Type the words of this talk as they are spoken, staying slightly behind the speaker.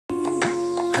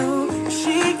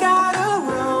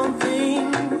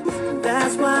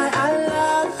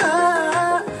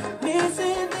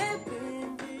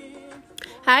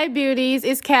Hi, beauties.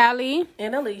 It's Callie.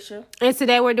 And Alicia. And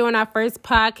today we're doing our first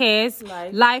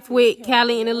podcast, Life with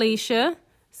Callie and Alicia.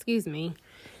 Excuse me.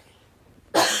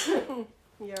 You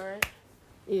alright?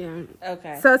 Yeah.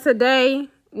 Okay. So today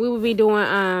we will be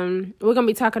doing, we're going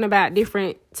to be talking about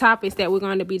different topics that we're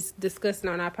going to be discussing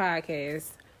on our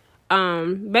podcast.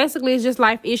 Basically, it's just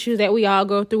life issues that we all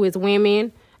go through as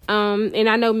women. And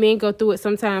I know men go through it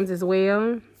sometimes as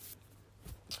well.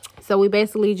 So we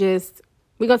basically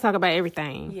we're going to talk about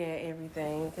everything. Yeah,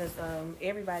 everything. Because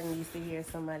everybody needs to hear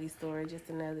somebody's story just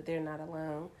to know that they're not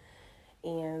alone.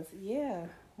 And, yeah,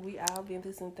 we all been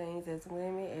through some things as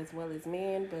women as well as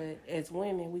men. But as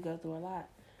women, we go through a lot.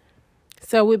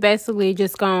 So we're basically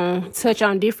just going to touch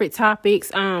on different topics.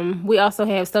 We also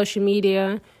have social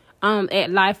media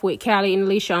at Life with Callie and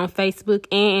Alicia on Facebook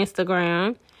and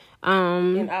Instagram.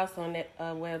 And also on that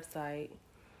website,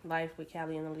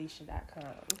 lifewithcallieandalicia.com.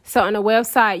 So on the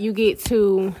website, you get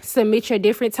to submit your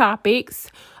different topics.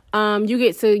 You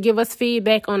get to give us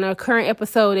feedback on a current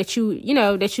episode that you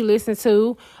listen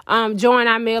to. Join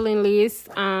our mailing list.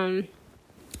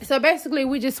 So basically,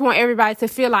 we just want everybody to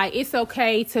feel like it's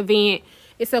okay to vent.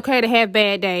 It's okay to have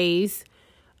bad days.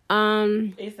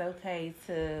 It's okay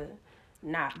to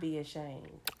not be ashamed.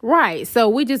 Right. So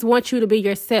we just want you to be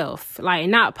yourself. Like,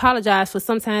 not apologize for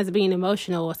sometimes being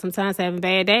emotional or sometimes having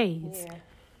bad days. Yeah.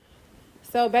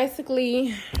 So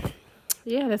basically,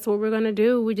 yeah, that's what we're going to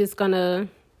do. We're going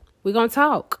to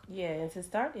talk. Yeah, and to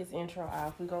start this intro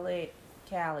off, we're going to let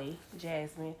Callie,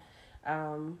 Jasmine,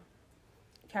 kind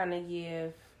of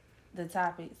give the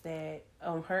topics that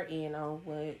on her end on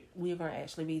what we're going to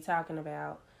actually be talking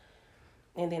about.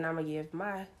 And then I'm going to give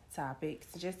my topics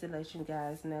just to let you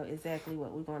guys know exactly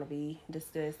what we're going to be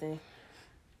discussing.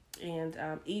 And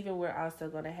even we're also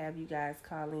going to have you guys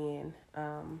call in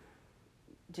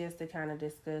just to kind of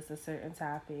discuss a certain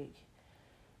topic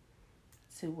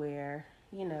to where,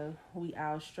 we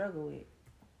all struggle with.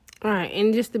 All right,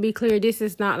 and just to be clear, this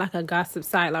is not like a gossip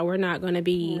site. Like, we're not going to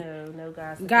be no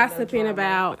gossiping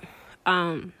about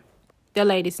the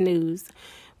latest news.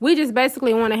 We just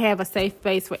basically want to have a safe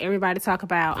space for everybody to talk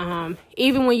about.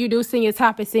 Even when you do send your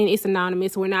topics in, it's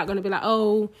anonymous. We're not going to be like,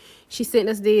 oh, she sent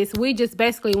us this. We just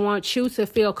basically want you to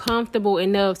feel comfortable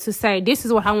enough to say, this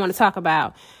is what I want to talk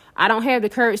about. I don't have the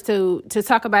courage to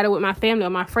talk about it with my family or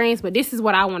my friends, but this is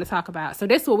what I want to talk about. So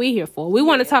that's what we're here for. We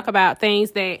want to talk about things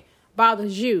that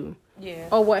bothers you. Yeah.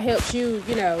 Or what helps you,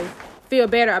 feel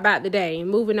better about the day.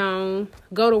 Moving on,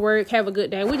 go to work, have a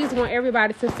good day. We just want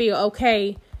everybody to feel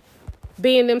okay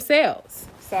being themselves.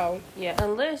 So yeah,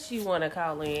 unless you want to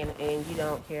call in and you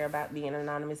don't care about being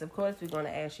anonymous, of course we're going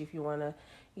to ask you if you want to,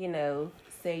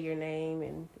 say your name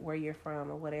and where you're from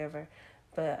or whatever.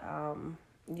 But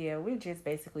yeah, we're just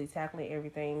basically tackling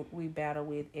everything we battle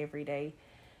with every day.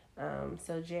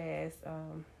 So Jazz,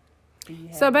 do you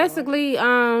have so basically,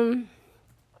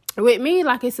 with me,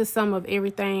 like, it's a sum of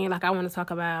everything. Like, I want to talk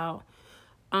about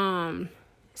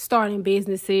starting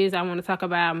businesses. I want to talk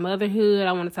about motherhood.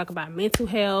 I want to talk about mental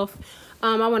health.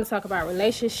 I want to talk about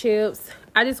relationships.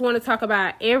 I just want to talk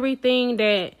about everything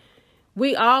that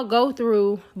we all go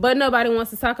through, but nobody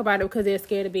wants to talk about it because they're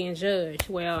scared of being judged.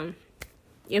 Well,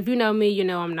 if you know me, you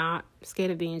know I'm not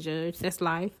scared of being judged. That's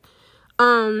life.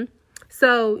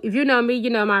 So if you know me, you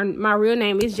know my real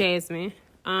name is Jasmine.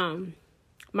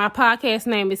 My podcast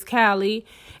name is Callie.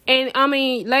 And,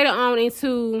 later on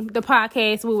into the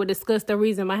podcast, we will discuss the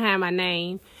reason behind my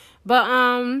name. But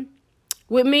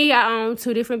with me, I own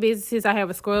 2 different businesses. I have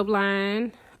a scrub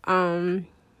line.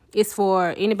 It's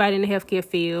for anybody in the healthcare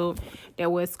field that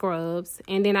wears scrubs.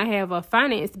 And then I have a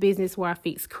finance business where I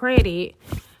fix credit.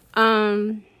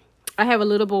 I have a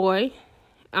little boy.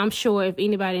 I'm sure if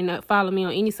anybody follow me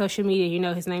on any social media, you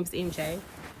know his name's MJ.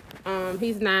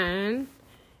 He's 9.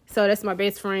 So that's my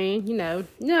best friend. You know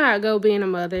how it go being a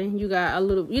mother. You got a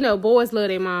little, boys love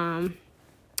their mom.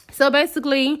 So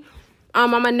basically,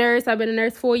 I'm a nurse. I've been a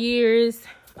nurse 4 years.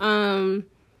 And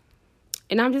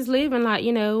I'm just living like,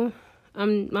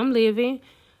 I'm living.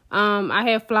 I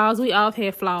have flaws. We all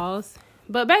have flaws.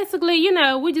 But basically,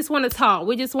 we just want to talk.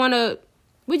 We just want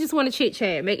to chit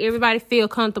chat, make everybody feel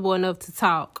comfortable enough to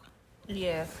talk.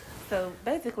 Yeah. So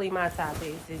basically, my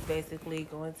topics is basically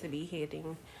going to be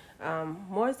hitting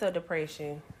more so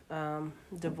depression,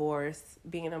 divorce,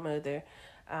 being a mother,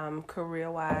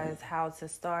 career-wise, how to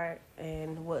start,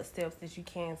 and what steps that you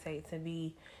can take to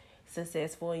be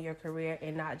successful in your career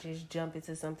and not just jump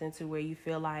into something to where you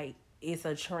feel like it's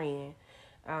a trend.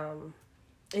 And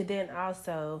then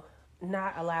also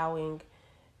not allowing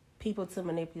people to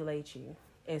manipulate you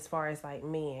as far as like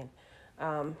men.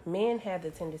 Men have the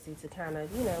tendency to kind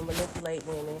of, manipulate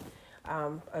women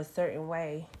a certain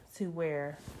way to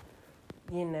where,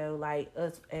 you know, like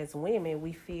us as women,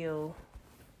 we feel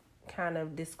kind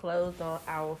of disclosed on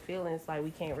our feelings, like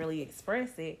we can't really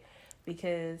express it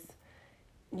because,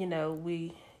 you know,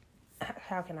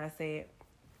 how can I say it?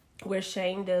 We're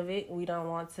ashamed of it. We don't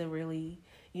want to really,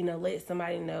 you know, let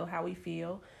somebody know how we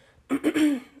feel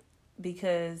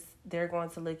because they're going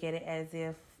to look at it as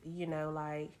if, you know,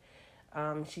 like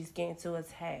she's getting too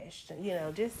attached, you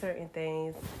know, just certain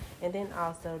things. And then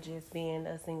also just being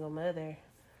a single mother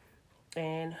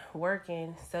and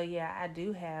working. So, yeah, I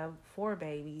do have 4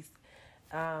 babies.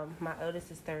 My oldest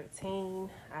is 13.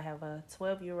 I have a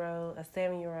 12-year-old, a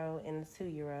 7-year-old, and a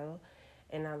 2-year-old.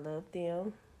 And I love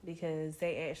them because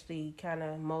they actually kind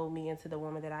of mold me into the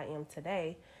woman that I am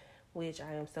today, which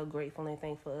I am so grateful and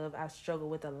thankful of. I've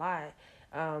struggled with a lot.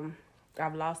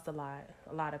 I've lost a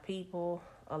lot of people,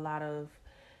 a lot of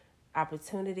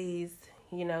opportunities,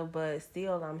 you know, but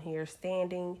still I'm here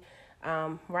standing.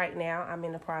 Right now I'm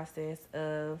in the process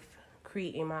of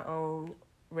creating my own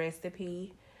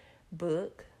recipe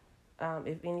book.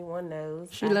 If anyone knows,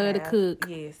 she love to cook.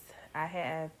 Yes, I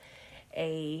have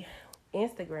a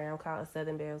Instagram called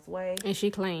Southern Belle's Way, and she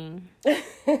clean.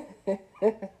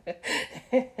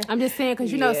 I'm just saying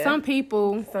because you know some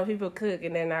people cook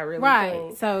and they're not really right.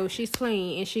 clean. So she's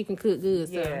clean and she can cook good.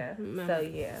 So.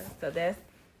 Yeah. So that's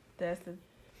the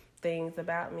things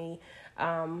about me.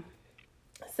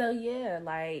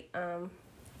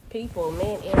 People,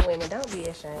 men and women, don't be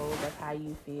ashamed of how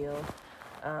you feel.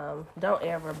 Don't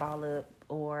ever ball up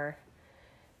or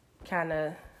kind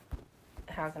of,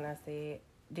 how can I say it,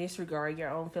 disregard your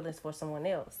own feelings for someone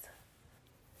else.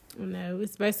 No,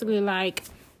 it's basically like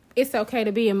it's okay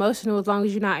to be emotional as long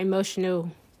as you're not emotional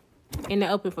in the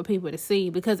open for people to see,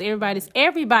 because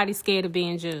everybody's scared of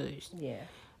being judged. Yeah.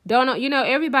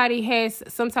 Everybody has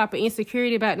some type of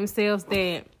insecurity about themselves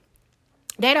that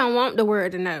they don't want the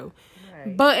world to know.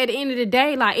 Right. But at the end of the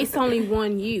day, like, it's only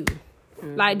one you.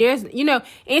 Mm-hmm. Like, there's,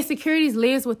 insecurities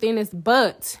lives within us,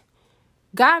 but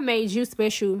God made you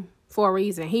special for a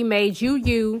reason. He made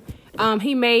you.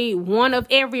 He made one of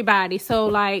everybody. So,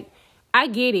 like, I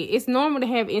get it. It's normal to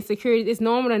have insecurities. It's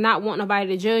normal to not want nobody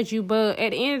to judge you. But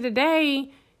at the end of the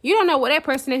day, you don't know what that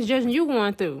person is judging you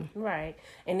going through. Right.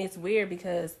 And it's weird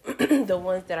because the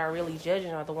ones that are really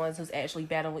judging are the ones who's actually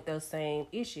battling with those same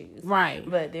issues. Right.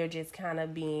 But they're just kind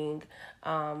of being,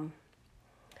 how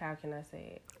can I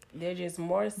say it? They're just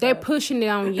more so. They're pushing it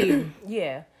on you.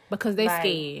 Yeah. Because they're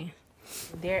scared.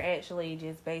 They're actually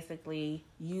just basically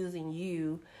using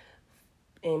you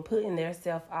and putting their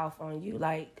self off on you,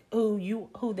 like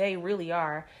who they really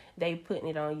are. They putting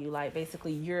it on you, like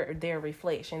basically you're their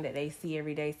reflection that they see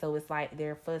every day. So it's like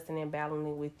they're fussing and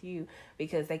battling with you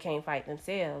because they can't fight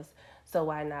themselves. So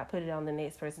why not put it on the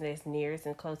next person that's nearest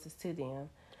and closest to them?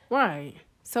 Right.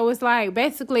 So it's like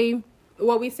basically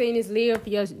what we saying is live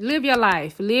your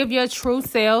life, live your true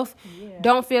self. Yeah.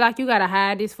 Don't feel like you gotta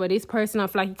hide this for this person.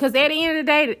 Don't feel like, because at the end of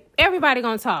the day, everybody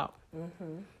gonna talk.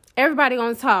 Mm-hmm. Everybody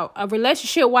gonna talk.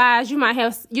 Relationship wise, you might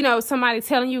have, somebody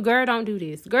telling you, girl, don't do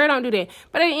this. Girl, don't do that.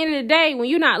 But at the end of the day, when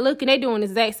you're not looking, they doing the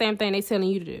exact same thing they telling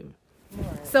you to do.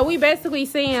 Right. So we basically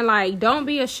saying, like, don't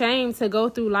be ashamed to go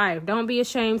through life. Don't be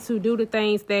ashamed to do the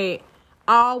things that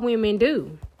all women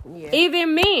do. Yeah.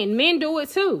 Even men do it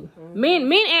too. Mm-hmm.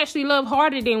 Men actually love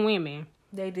harder than women.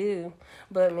 They do.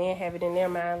 But men have it in their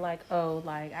mind like, oh,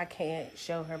 like, I can't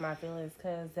show her my feelings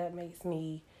because that makes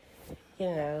me,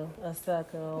 a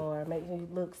sucker, or make me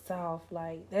look soft.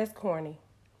 Like, that's corny.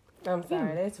 I'm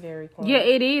sorry, that's very corny. Yeah,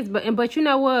 it is. But you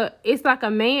know what? It's like a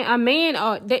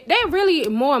man, they're really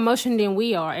more emotional than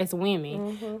we are as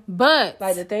women. Mm-hmm. But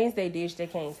like the things they dish, they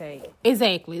can't take.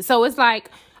 Exactly. So it's like,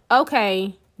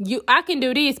 okay, I can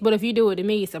do this, but if you do it to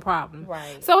me, it's a problem.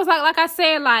 Right. So it's like I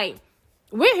said, like,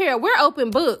 we're here. We're open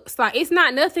books. Like, it's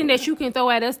not nothing that you can throw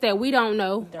at us that we don't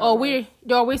know, or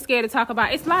we're scared to talk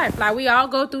about. It's life. Like, we all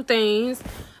go through things.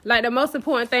 Like, the most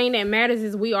important thing that matters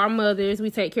is we are mothers.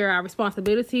 We take care of our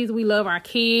responsibilities. We love our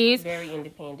kids. Very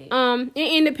independent.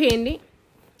 Independent.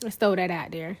 Let's throw that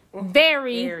out there.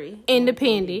 Very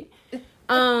independent.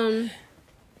 We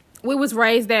was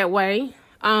raised that way.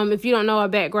 If you don't know our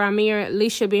background, me and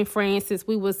Alicia been friends since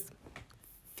we was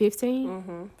 15?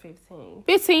 Mm-hmm.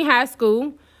 15 high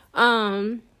school.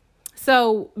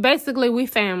 So basically we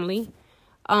family.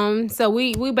 So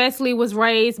we basically was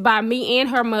raised by me and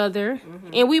her mother. Mm-hmm.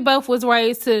 And we both was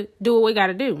raised to do what we got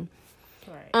to do.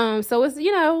 Right. So it's,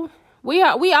 we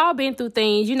all been through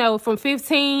things, from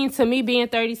 15 to me being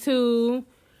 32,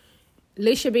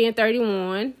 Alicia being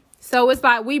 31. So it's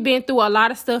like we've been through a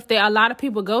lot of stuff that a lot of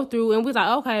people go through. And we're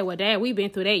like, okay, well, Dad, we've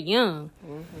been through that young.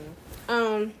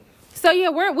 Mm-hmm. So yeah,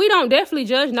 we don't definitely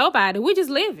judge nobody. We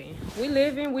just living. We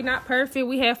living. We not perfect.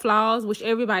 We have flaws, which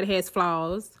everybody has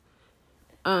flaws.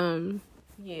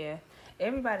 Yeah,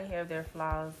 everybody have their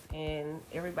flaws and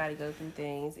everybody goes through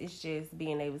things. It's just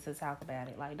being able to talk about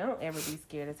it. Like, don't ever be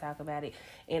scared to talk about it.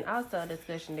 And also a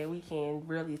discussion that we can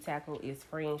really tackle is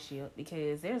friendship,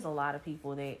 because there's a lot of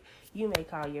people that you may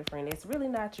call your friend that's really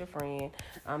not your friend.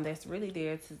 That's really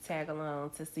there to tag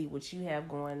along to see what you have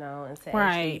going on and to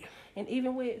actually, and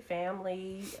even with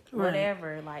family,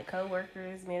 whatever, like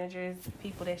coworkers, managers,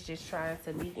 people that's just trying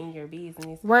to be in your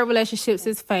business. Work relationships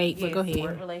is fake, yes, but go ahead.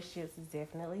 Work relationships is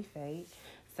definitely fake.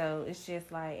 So it's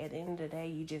just like, at the end of the day,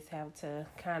 you just have to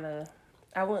kind of,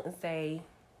 I wouldn't say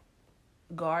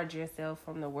guard yourself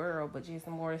from the world, but just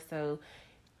more so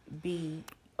be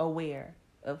aware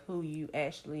of who you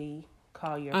actually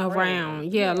call your around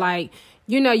friend. Yeah, like,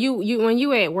 you when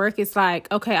you at work, it's like,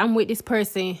 okay, I'm with this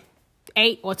person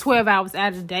 8 or 12 hours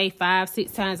out of the day,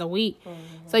 5-6 times a week.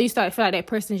 So you start to feel like that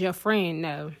person's your friend.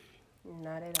 No,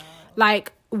 not at all.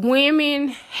 Like, women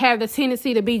have the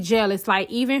tendency to be jealous. Like,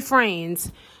 even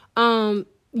friends,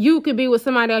 you could be with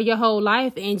somebody your whole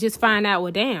life and just find out,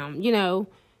 well, damn,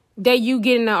 that you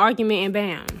get in an argument and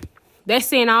bam, they're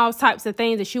saying all types of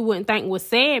things that you wouldn't think was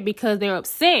said because they're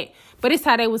upset. But it's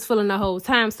how they was feeling the whole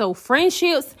time. So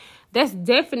friendships, that's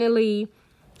definitely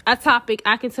a topic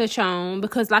I can touch on,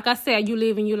 because like I said, you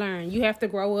live and you learn. You have to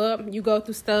grow up. You go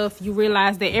through stuff. You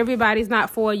realize that everybody's not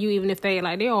for you, even if they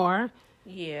like they are.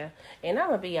 Yeah, and I'm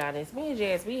going to be honest. Me and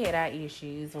Jazz, we had our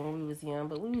issues when we was young,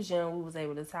 but we was young, we was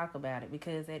able to talk about it,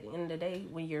 because at the end of the day,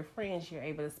 when you're friends, you're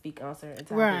able to speak on certain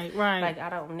topics. Right. Like, I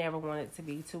don't never want it to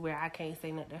be to where I can't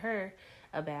say nothing to her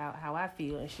about how I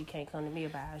feel, and she can't come to me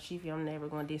about how she feel. I'm never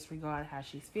going to disregard how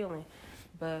she's feeling.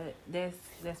 But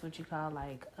that's what you call,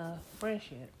 like, a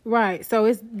friendship. Right.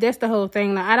 So that's the whole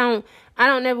thing. Like, I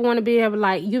don't never want to be able,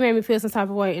 like, you made me feel some type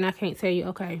of way and I can't tell you,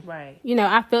 okay. Right.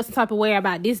 I felt some type of way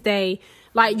about this day.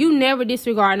 Like, you never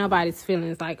disregard nobody's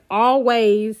feelings. Like,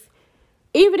 always,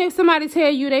 even if somebody tell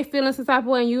you they feeling some type of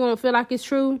way and you don't feel like it's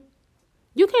true,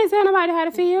 you can't tell nobody how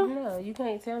to feel. No, you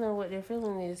can't tell them what they're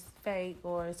feeling is fake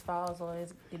or it's false or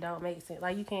it don't make sense.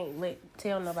 Like, you can't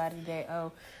tell nobody that,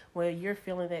 oh, well, you're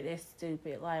feeling that it's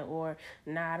stupid. Like, or,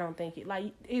 nah, I don't think it.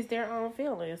 Like, it's their own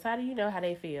feelings. How do you know how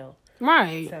they feel?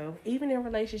 Right. So, even in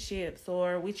relationships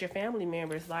or with your family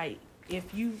members, like,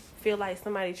 if you feel like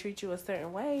somebody treats you a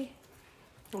certain way,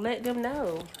 let them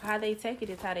know. How they take it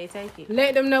is how they take it.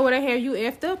 Let them know where the hell you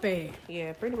effed up at.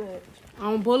 Yeah, pretty much.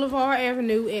 On Boulevard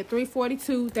Avenue at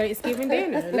 342 Thanksgiving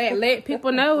dinner. Let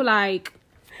people know, like,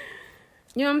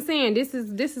 you know what I'm saying? This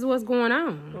is what's going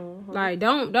on. Mm-hmm. Like,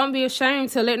 don't be ashamed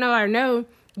to let nobody know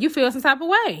you feel some type of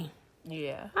way.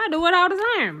 Yeah. I do it all the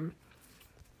time.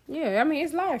 Yeah, I mean,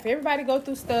 it's life. Everybody go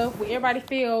through stuff. Everybody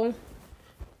feel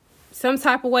some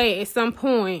type of way at some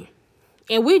point.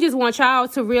 And we just want y'all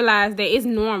to realize that it's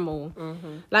normal.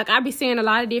 Mm-hmm. Like, I be seeing a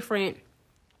lot of different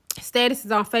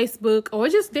statuses on Facebook or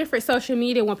just different social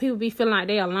media when people be feeling like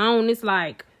they're alone. It's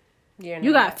like,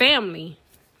 you got family.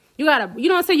 You gotta, you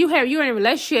know what I'm saying? You're in a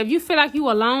relationship. If you feel like you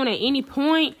alone at any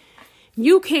point,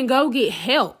 you can go get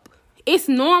help. It's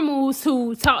normal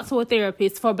to talk to a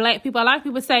therapist for Black people. A lot of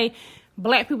people say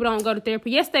Black people don't go to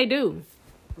therapy. Yes, they do.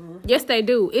 Mm-hmm. Yes, they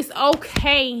do. It's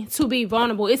okay to be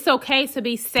vulnerable. It's okay to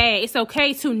be sad. It's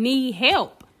okay to need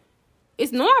help.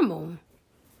 It's normal.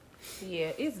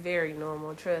 Yeah, it's very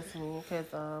normal, trust me, because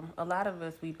a lot of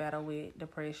us, we battle with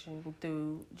depression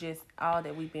through just all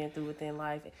that we've been through within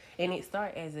life, and it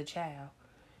starts as a child,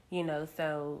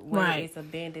 so whether it's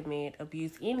abandonment,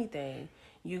 abuse, anything,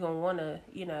 you're going to want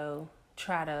to,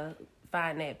 try to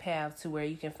find that path to where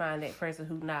you can find that person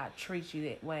who not treats you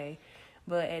that way.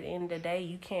 But at the end of the day,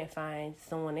 you can't find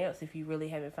someone else if you really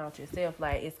haven't found yourself.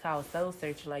 Like, it's called soul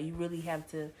searching. Like, you really have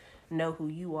to know who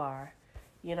you are.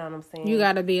 You know what I'm saying? You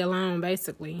got to be alone,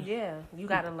 basically. Yeah, you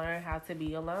got to learn how to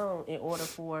be alone in order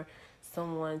for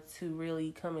someone to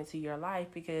really come into your life.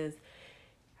 Because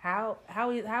how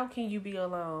can you be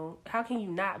alone? How can you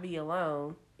not be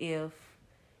alone if,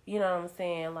 you know what I'm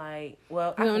saying? Like,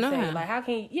 well, I can say, like, how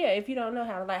can you, if you don't know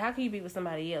how, like, how can you be with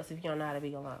somebody else if you don't know how to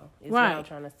be alone? Is what I'm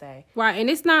trying to say. Right,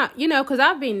 and it's not, because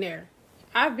I've been there.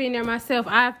 I've been there myself.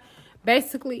 I've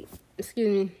basically,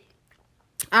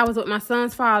 I was with my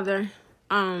son's father.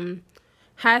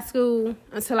 High school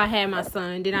until I had my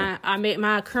son. Then I met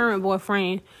my current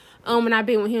boyfriend, and I've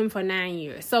been with him for 9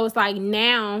 years. So it's like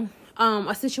now,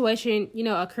 a situation,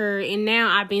 occurred, and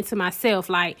now I've been to myself,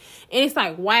 like, and it's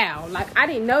like, wow, like, I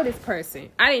didn't know this person.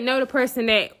 I didn't know the person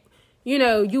that,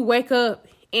 you wake up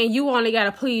and you only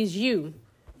gotta please you.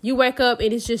 You wake up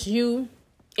and it's just you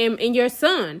and your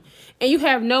son, and you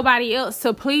have nobody else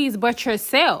to please but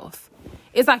yourself.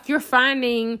 It's like you're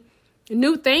finding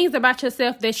new things about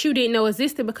yourself that you didn't know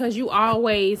existed because you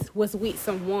always was with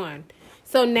someone.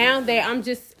 So now that I'm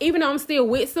just, even though I'm still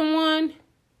with someone,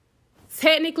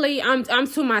 technically I'm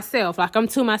to myself. Like I'm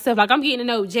to myself. Like I'm getting to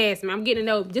know Jasmine. I'm getting to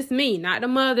know just me, not the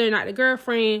mother, not the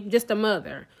girlfriend, just the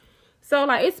mother. So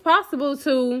like it's possible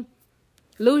to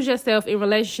lose yourself in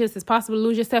relationships. It's possible to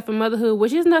lose yourself in motherhood,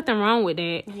 which is nothing wrong with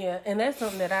that. Yeah, and that's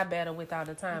something that I battle with all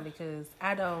the time because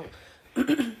I don't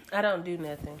I don't do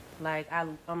nothing. Like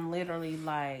I'm literally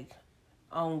like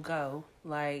on go.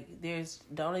 Like there's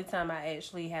the only time I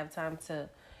actually have time to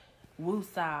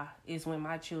woosah is when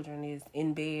my children is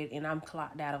in bed and I'm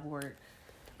clocked out of work.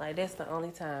 Like that's the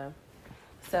only time.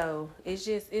 So it's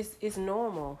just it's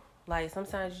normal. Like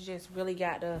sometimes you just really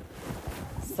got to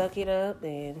suck it up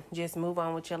and just move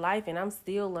on with your life. And I'm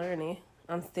still learning.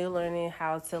 I'm still learning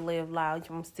how to live life.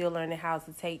 I'm still learning how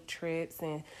to take trips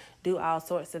and do all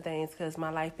sorts of things because my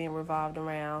life being revolved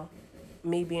around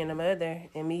me being a mother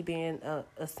and me being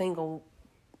a single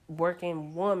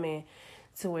working woman,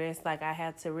 to where it's like I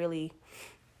have to really,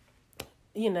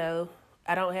 I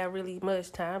don't have really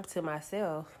much time to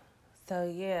myself.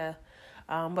 So yeah.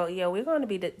 But yeah, we're going to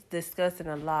be discussing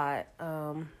a lot.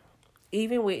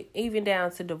 Even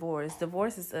down to divorce.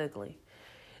 Divorce is ugly.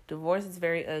 Divorce is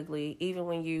very ugly. Even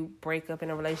when you break up in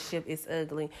a relationship, it's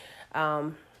ugly.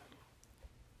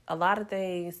 A lot of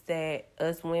things that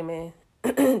us women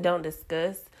don't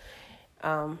discuss.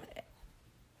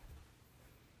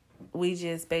 We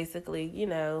just basically,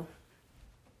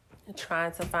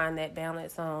 trying to find that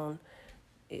balance on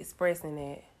expressing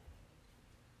it.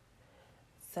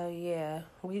 So yeah,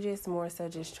 we just more so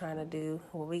just trying to do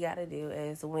what we got to do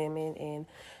as women, and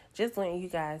just letting you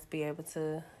guys be able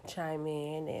to chime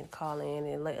in and call in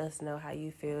and let us know how you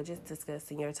feel. Just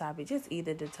discussing your topic, just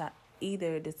either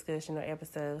discussion or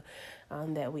episode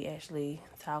that we actually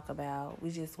talk about.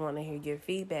 We just want to hear your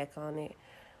feedback on it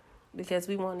because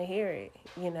we want to hear it,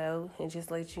 and just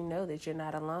let you know that you're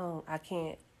not alone.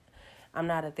 I'm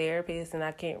not a therapist, and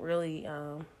I can't really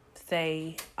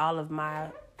say all of my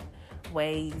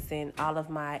ways and all of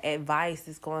my advice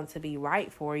is going to be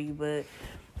right for you, but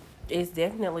it's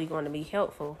definitely going to be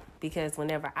helpful because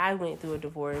whenever I went through a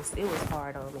divorce, it was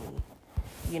hard on me,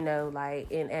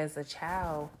 and as a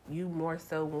child, you more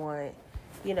so want,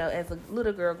 as a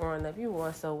little girl growing up, you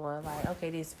more so want like, okay,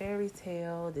 this fairy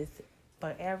tale, this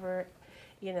forever,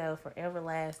 forever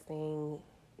lasting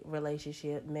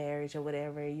relationship, marriage, or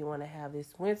whatever. You want to have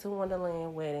this winter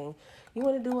wonderland wedding. You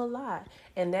want to do a lot,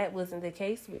 and that wasn't the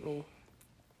case with me.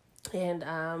 And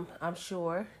I'm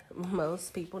sure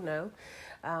most people know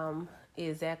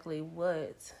exactly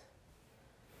what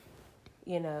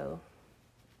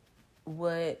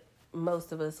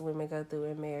most of us women go through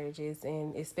in marriages,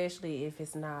 and especially if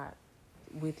it's not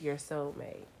with your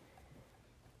soulmate.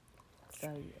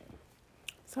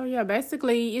 So yeah,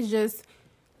 basically it's just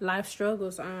life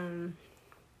struggles.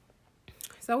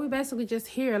 So we basically just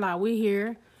here, like we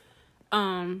here.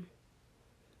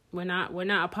 We're not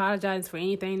apologizing for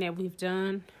anything that we've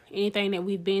done, anything that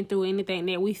we've been through, anything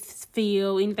that we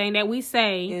feel, anything that we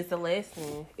say. It's a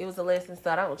lesson. It was a lesson,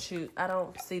 so I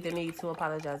don't see the need to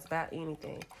apologize about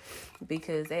anything.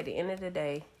 Because at the end of the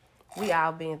day, we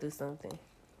all been through something.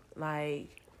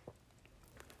 Like,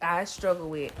 I struggle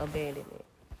with abandonment.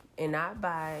 And not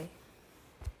by,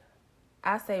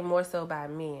 I say more so by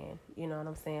men. You know what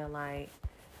I'm saying? Like,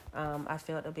 I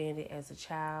felt abandoned as a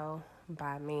child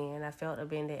by men. I felt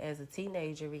abandoned as a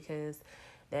teenager because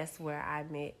that's where I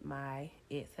met my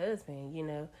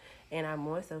ex-husband, and I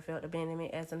more so felt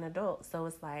abandonment as an adult. So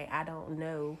it's like I don't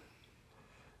know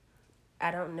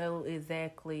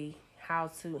exactly how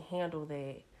to handle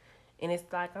that, and it's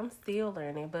like I'm still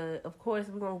learning. But of course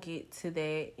we're gonna get to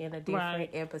that in a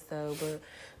different episode,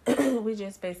 but we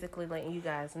just basically letting you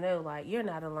guys know, like, you're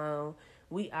not alone.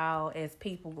 We all as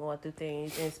people going through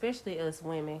things, and especially us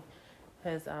women,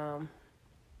 because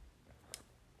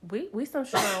we some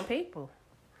strong people.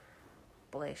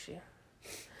 Bless you.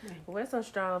 We're some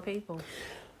strong people.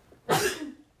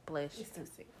 Bless you.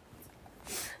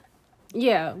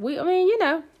 Yeah, we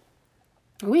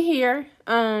here.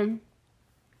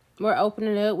 We're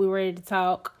opening up. We're ready to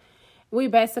talk. We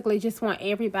basically just want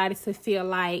everybody to feel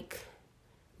like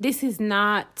this is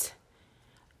not,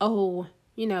 let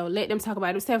them talk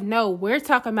about themselves. No, we're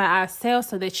talking about ourselves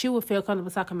so that you will feel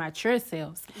comfortable talking about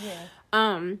yourselves. Yeah.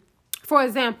 For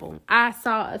example, I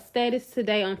saw a status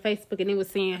today on Facebook, and it was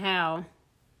saying how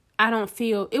I don't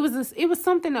feel, it was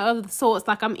something of the sorts,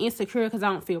 like I'm insecure because I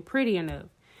don't feel pretty enough.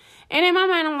 And in my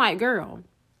mind, I'm like, girl,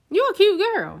 you a cute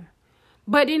girl.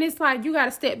 But then it's like, you got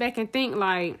to step back and think,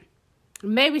 like,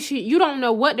 maybe you don't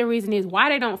know what the reason is why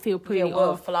they don't feel pretty. Yeah,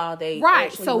 what flaw they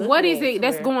right. So what is it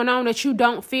that's where... going on that you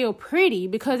don't feel pretty?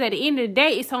 Because at the end of the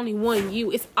day, it's only one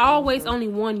you. It's always only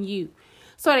one you.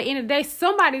 So at the end of the day,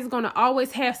 somebody's going to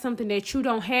always have something that you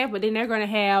don't have, but then they're going to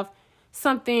have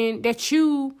something that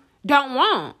you don't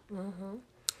want. Mm-hmm.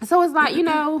 So it's like, you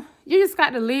know, you just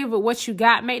got to live with what you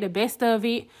got, make the best of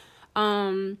it.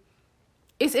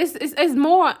 It's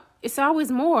more. It's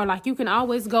always more. Like, you can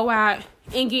always go out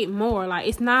and get more. Like,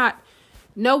 it's not,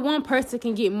 no one person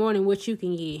can get more than what you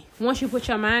can get. Once you put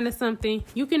your mind to something,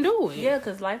 you can do it. Yeah,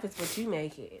 because life is what you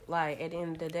make it. Like, at the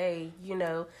end of the day, you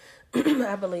know,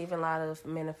 I believe in a lot of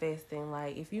manifesting.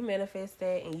 Like, if you manifest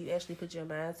that and you actually put your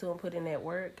mind to and put in that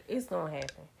work, it's going to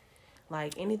happen.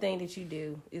 Like, anything that you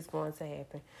do is going to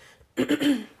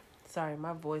happen. Sorry,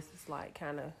 my voice is, like,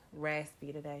 kind of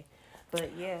raspy today.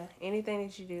 But, yeah, anything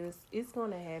that you do, it's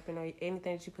going to happen. Or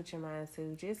anything that you put your mind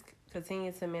to, just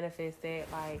continue to manifest that.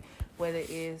 Like, whether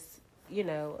it's, you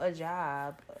know, a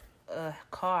job, a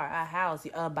car, a house,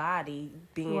 a body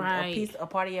being a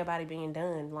part of your body being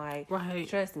done. Like,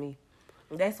 trust me,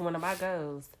 that's one of my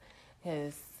goals.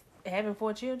 Because having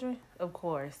 4 children, of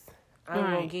course, I'm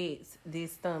going to get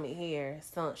this stomach hair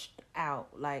stunched out.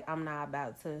 Like, I'm not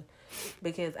about to,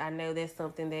 because I know that's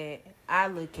something that I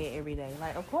look at every day.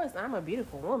 Like, of course, I'm a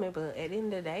beautiful woman, but at the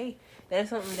end of the day, that's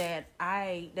something that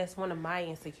that's one of my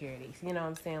insecurities. You know what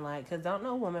I'm saying? Like, because don't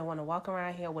no woman want to walk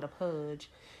around here with a pudge.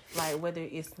 Like, whether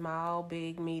it's small,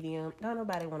 big, medium, don't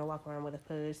nobody want to walk around with a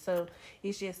pudge. So,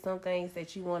 it's just some things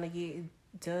that you want to get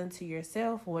done to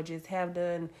yourself or just have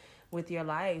done with your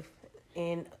life,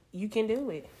 and you can do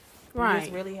it. You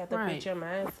just really have to put your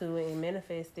mind to it and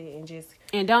manifest it, and just...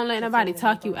 And don't let nobody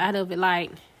talk you out of it.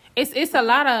 Like, it's a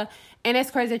lot of... And that's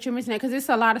crazy that you mentioned that, because it's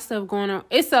a lot of stuff going on.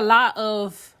 It's a lot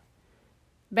of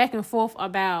back and forth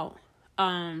about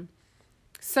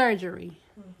surgery.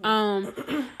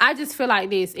 Mm-hmm. I just feel like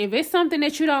this. If it's something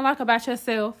that you don't like about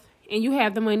yourself and you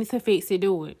have the money to fix it,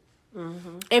 do it.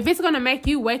 Mm-hmm. If it's going to make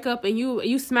you wake up and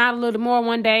you smile a little more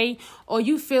one day, or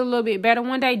you feel a little bit better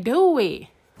one day, do it.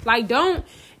 Like,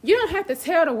 you don't have to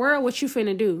tell the world what you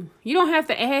finna do. You don't have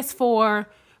to ask for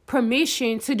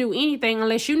permission to do anything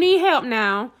unless you need help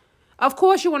now. Of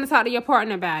course, you want to talk to your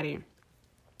partner about it.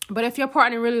 But if your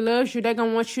partner really loves you, they're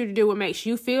going to want you to do what makes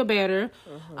you feel better.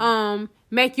 Mm-hmm.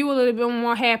 Make you a little bit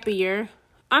more happier.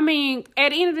 I mean, at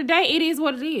the end of the day, it is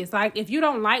what it is. Like, if you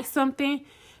don't like something,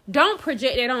 don't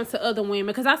project that onto other women.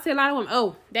 Because I see a lot of women,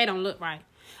 oh, they don't look right.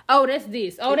 Oh, that's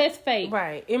this. Oh, that's fake.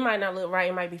 Right. It might not look right.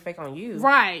 It might be fake on you.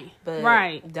 Right. But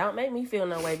don't make me feel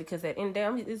no way, because at the end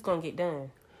of the day, it's going to get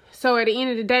done. So at the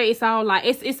end of the day, it's all like,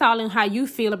 it's all in how you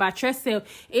feel about yourself.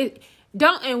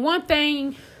 And one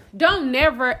thing, don't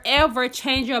never, ever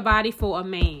change your body for a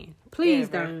man. Please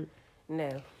don't.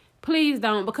 No. Please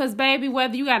don't. Because, baby,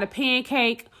 whether you got a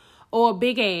pancake or a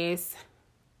big ass,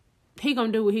 he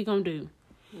going to do what he going to do.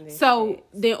 So,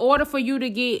 in order for you to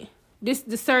get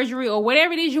the surgery or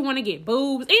whatever it is you want to get,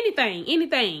 boobs,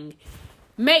 anything,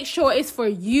 make sure it's for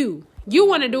you. You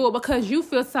want to do it because you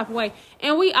feel some type of way.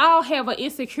 And we all have an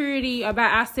insecurity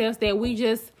about ourselves that we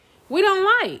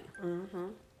don't like. Mm-hmm.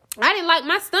 I didn't like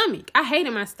my stomach. I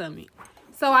hated my stomach.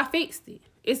 So I fixed it.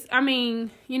 It's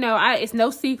no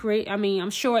secret. I mean,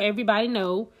 I'm sure everybody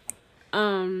know.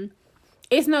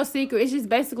 It's no secret. It's just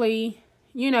basically,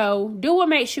 do what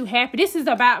makes you happy. This is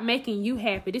about making you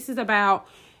happy. This is about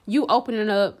you opening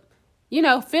up,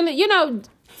 feeling,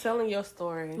 telling your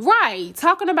story. Right.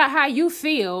 Talking about how you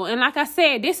feel. And like I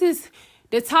said, this is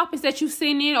the topics that you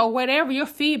send in or whatever your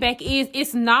feedback is.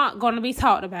 It's not going to be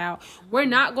talked about. We're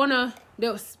not going to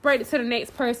spread it to the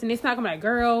next person. It's not going to be like,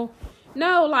 girl,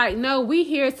 no, we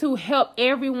here to help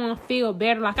everyone feel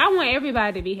better. Like, I want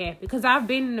everybody to be happy, because I've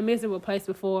been in a miserable place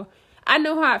before. I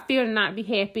know how it feels to not be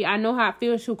happy. I know how it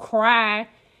feels to cry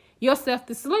yourself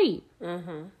to sleep.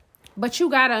 Mm-hmm. But you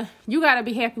gotta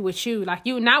be happy with you. Like,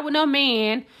 you, not with no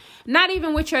man, not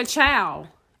even with your child.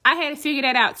 I had to figure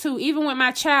that out too. Even with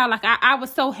my child, like, I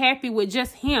was so happy with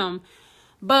just him.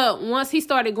 But once he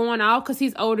started going off, because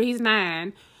he's older, he's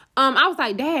 9, I was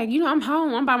like, Dad, I'm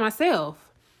home. I'm by myself.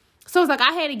 So it's like,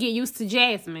 I had to get used to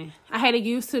Jasmine. I had to get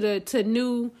used to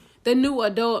the new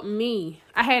adult me.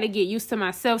 I had to get used to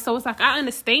myself. So it's like, I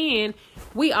understand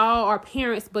we all are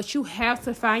parents, but you have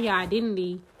to find your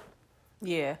identity.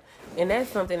 Yeah. And that's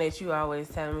something that you always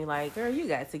tell me, like, girl, you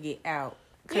got to get out.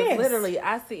 Because literally,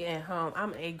 I sit at home.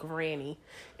 I'm a granny.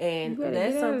 And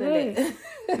that's something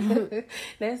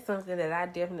that's something that I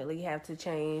definitely have to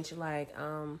change. Like,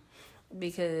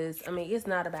 because I mean it's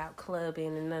not about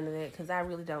clubbing and none of that because I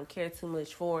really don't care too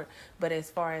much for it. But as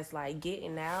far as like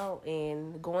getting out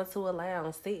and going to a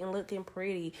lounge, sitting looking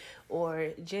pretty, or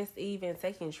just even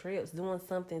taking trips, doing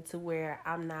something to where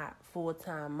I'm not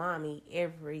full-time mommy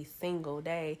every single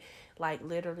day, like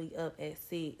literally up at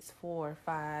 6, 4,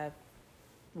 5,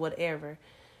 whatever,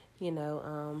 you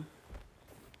know,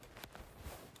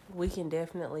 we can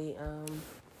definitely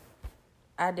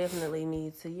I definitely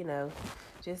need to, you know,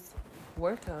 just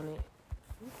work on it.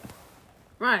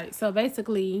 Right. So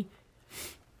basically,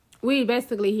 we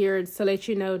basically here to let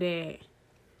you know that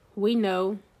we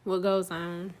know what goes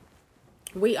on.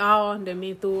 We all done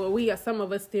been through it. Some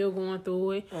of us still going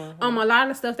through it. A lot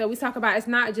of stuff that we talk about, it's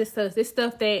not just us. It's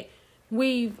stuff that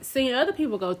we've seen other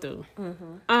people go through.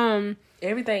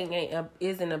 Everything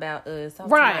isn't about us.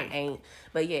 Right. Ain't.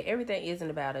 But yeah, everything isn't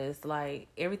about us. Like,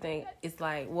 everything is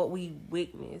like what we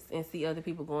witness and see other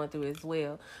people going through as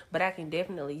well. But I can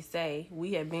definitely say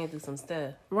we have been through some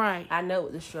stuff. Right. I know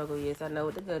what the struggle is. I know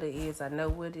what the gutter is. I know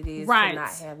what it is right. to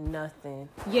not have nothing.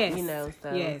 Yes. You know,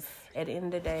 so yes. At the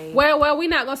end of the day. Well, we're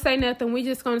not going to say nothing. We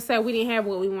just going to say we didn't have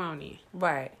what we wanted.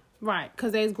 Right. Right.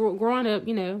 Because as growing up,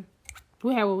 you know,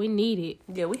 we had what we needed.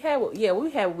 Yeah, we had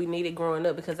what we needed growing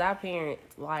up because our parents,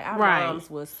 like our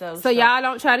moms, was so. So y'all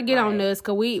don't try to get on us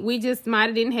because we just might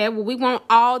have didn't have what we want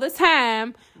all the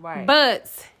time. Right. But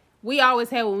we always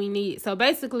had what we need. So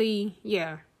basically,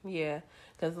 yeah. Yeah,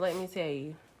 because let me tell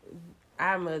you,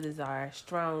 our mothers are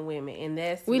strong women, and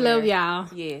that's we love y'all.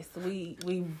 Yes,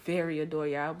 we very adore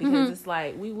y'all because it's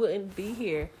like we wouldn't be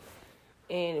here,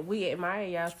 and we admire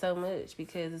y'all so much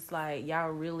because it's like y'all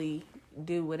really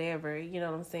do whatever, you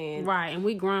know what I'm saying? Right, and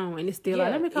we grown, and it's still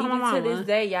like, let me call my mama. Even to this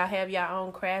day, y'all have your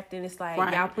own craft, and it's like,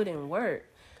 y'all put in work.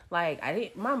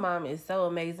 Like, my mom is so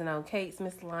amazing on cakes.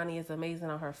 Miss Lonnie is amazing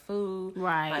on her food.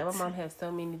 Right. Like, my mom has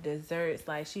so many desserts.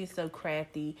 Like, she's so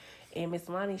crafty. And Miss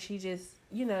Lonnie, she just,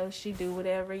 you know, she do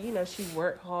whatever. You know, she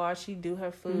work hard. She do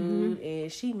her food.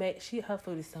 And her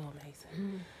food is so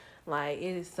amazing. Like,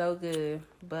 it is so good.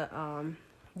 But,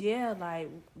 yeah, like,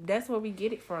 that's where we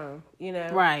get it from, you know?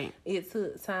 Right. It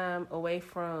took time away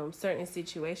from certain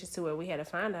situations to where we had to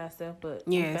find ourselves, but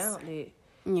we found it.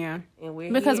 Yeah. And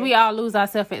we're because here. we all lose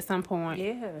ourselves at some point.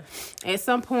 Yeah. At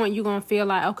some point, you're going to feel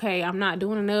like, okay, I'm not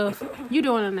doing enough. You're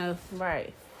doing enough.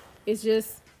 Right. It's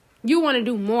just, you want to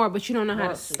do more, but you don't know how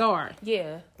to start.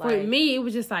 Yeah. For me, it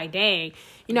was just like, dang.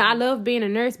 You know, I love being a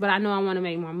nurse, but I know I want to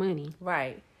make more money.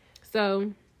 Right.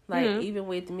 So... Like, even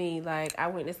with me, like, I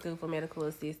went to school for medical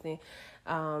assistant,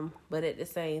 but at the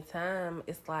same time,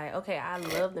 it's like, okay, I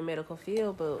love the medical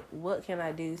field, but what can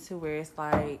I do to where it's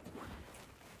like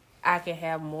I can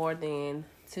have more than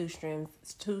two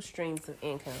streams of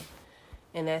income?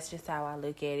 And that's just how I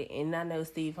look at it. And I know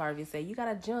Steve Harvey said, you got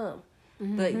to jump.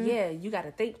 But yeah, you got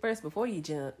to think first before you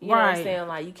jump. You know what I'm saying?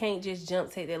 Like, you can't just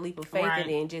jump, take that leap of faith, and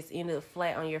then just end up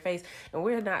flat on your face. And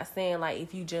we're not saying, like,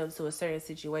 if you jump to a certain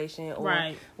situation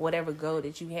or whatever goal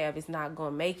that you have, it's not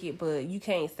going to make it. But you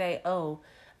can't say, oh,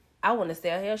 I want to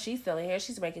sell hair. She's selling hair.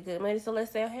 She's making good money, so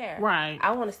let's sell hair. Right. I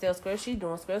want to sell scrubs. She's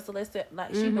doing scrubs, so let's sell,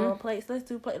 like, she's doing plates. Let's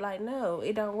do plates. Like, no,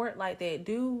 it don't work like that.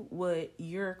 Do what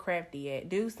you're crafty at.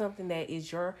 Do something that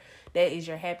is your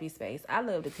happy space. I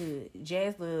love to cook.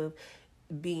 Jazz love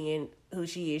being who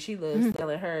she is. She loves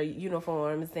selling her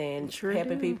uniforms and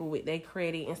helping people with their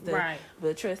credit and stuff. Right.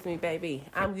 But trust me, baby,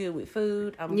 I'm good with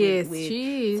food. I'm good with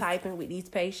she is. Typing with these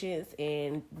patients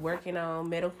and working on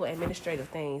medical administrative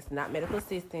things, not medical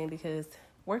assistant, because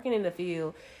working in the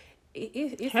field,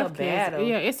 it's a battle.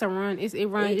 Yeah, it's a run. It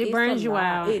burns you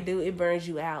out. It burns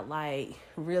you out, like,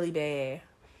 really bad.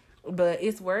 But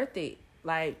it's worth it.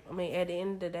 Like, I mean, at the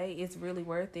end of the day, it's really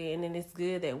worth it. And then it's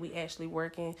good that we actually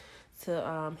working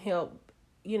to help,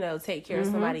 you know, take care of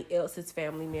somebody else's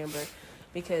family member,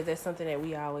 because that's something that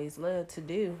we always love to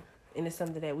do. And it's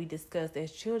something that we discussed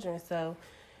as children. So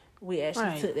we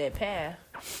actually took that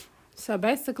path. So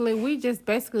basically, we just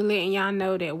letting y'all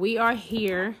know that we are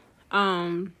here.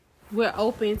 We're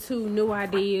open to new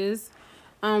ideas.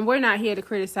 We're not here to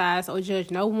criticize or judge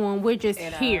no one. We're just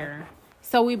here.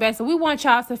 So we want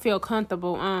y'all to feel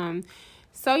comfortable.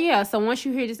 So once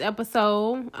you hear this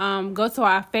episode, go to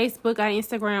our Facebook, our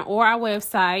Instagram, or our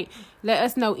website. Let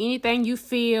us know anything you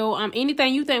feel,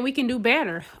 anything you think we can do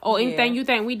better, or anything you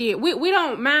think we did. We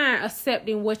don't mind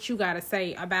accepting what you gotta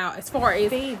say about as far as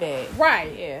feedback.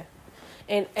 Right. Yeah.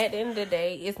 And at the end of the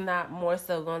day, it's not more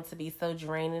so going to be so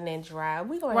draining and dry.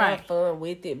 We're going to have fun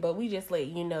with it, but we just let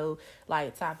you know,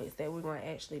 like, topics that we're going to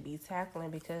actually be tackling,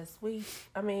 because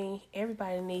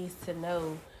everybody needs to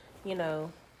know, you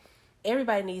know,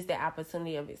 everybody needs that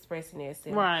opportunity of expressing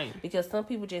themselves. Right. Because some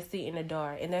people just sit in the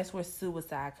dark, and that's where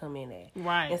suicide come in at.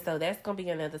 Right. And so that's going to be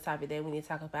another topic that we need to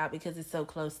talk about because it's so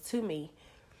close to me.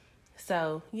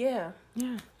 So, yeah.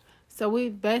 Yeah. So we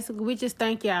just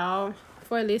thank y'all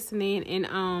for listening,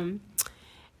 and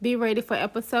be ready for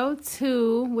episode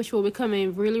 2, which will be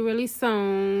coming really, really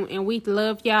soon. And we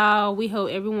love y'all. We hope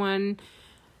everyone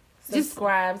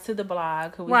subscribe to the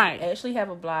blog. We actually have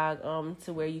a blog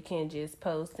to where you can just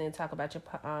post and talk about your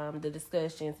the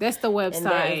discussions. That's the website. And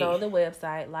that is on the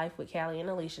website,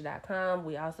 lifewithcallieandalicia.com.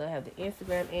 We also have the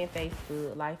Instagram and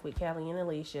Facebook, Life with Callie and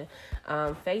Alicia.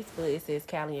 Facebook, it says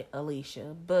Callie and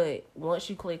Alicia. But once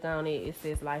you click on it, it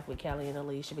says Life with Callie and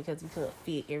Alicia because we couldn't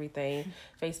fit everything.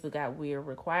 Facebook got weird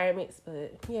requirements,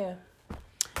 but yeah.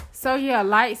 So, yeah,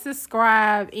 like,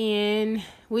 subscribe, and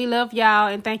we love y'all,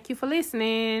 and thank you for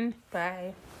listening.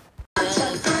 Bye.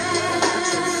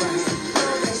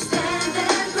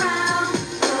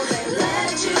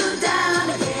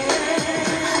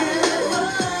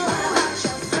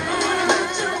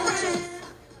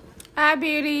 Hi,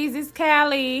 beauties. It's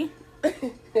Callie.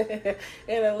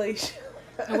 And Alicia.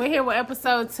 And we're here with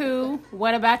episode 2,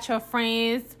 What About Your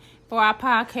Friends, for our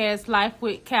podcast, Life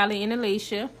with Callie and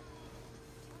Alicia.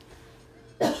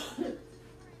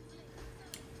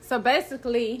 So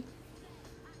basically,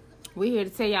 we're here to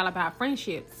tell y'all about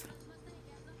friendships.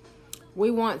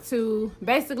 We want to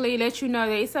basically let you know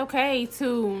that it's okay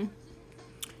to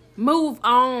move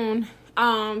on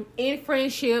in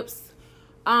friendships,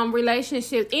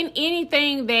 relationships, in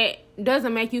anything that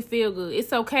doesn't make you feel good.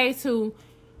 It's okay to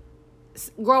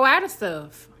grow out of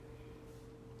stuff.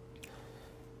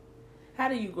 How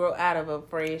do you grow out of a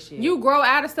friendship? You grow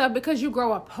out of stuff because you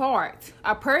grow apart.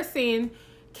 A person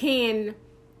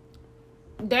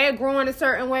they're growing a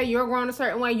certain way, you're growing a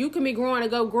certain way. You can be growing to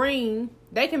go green,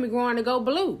 they can be growing to go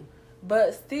blue.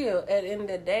 But still, at the end of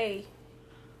the day,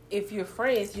 if you're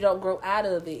friends, you don't grow out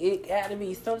of it. It got to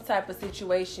be some type of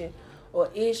situation or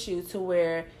issue to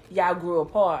where y'all grew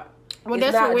apart. Well,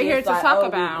 that's what we're here to talk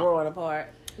about. We're growing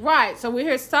apart. Right, so we're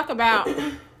here to talk about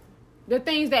the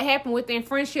things that happen within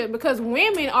friendship, because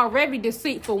women are very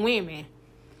deceitful women.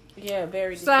 Yeah,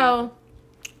 very deceitful. So,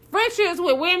 friendships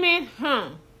with women,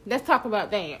 let's talk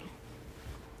about that.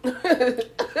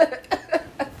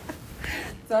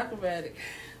 Talk about it.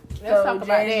 Let's talk about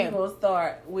that. You're going to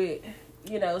start with,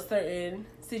 certain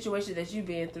situations that you've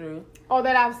been through. Or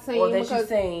that I've seen. Or that you've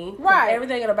seen. Right.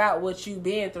 Everything about what you've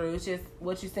been through is just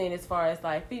what you've seen as far as,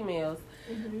 like, females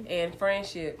and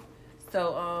friendship.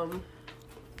 So,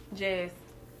 Jess.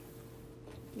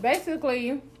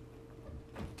 Basically,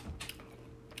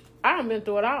 I done been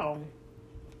through it all.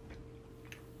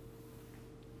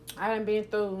 I done been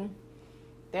through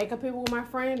taking people with my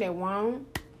friend that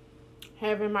won't,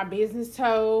 having my business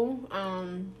told,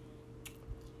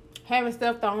 having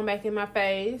stuff thrown back in my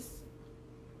face.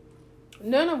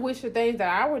 None of which are things that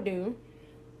I would do,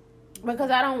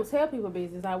 because I don't tell people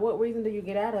business. Like, what reason do you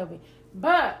get out of it?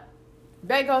 But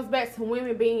that goes back to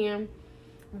women being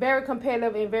very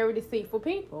competitive and very deceitful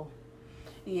people.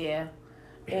 Yeah.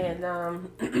 And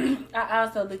I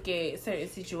also look at certain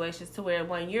situations to where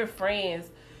when you're friends,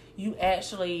 you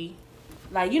actually,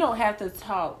 like, you don't have to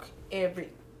talk get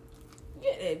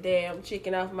that damn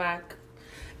chicken off my,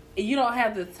 you don't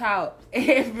have to talk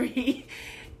every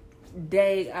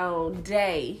day on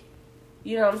day.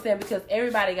 You know what I'm saying? Because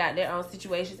everybody got their own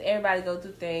situations. Everybody go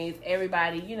through things.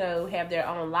 Everybody, have their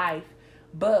own life.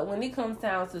 But when it comes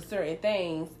down to certain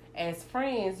things, as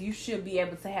friends, you should be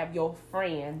able to have your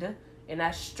friend, and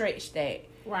I stretch that.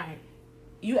 Right.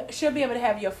 You should be able to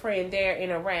have your friend there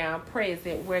and around,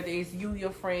 present, whether it's you, your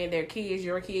friend, their kids,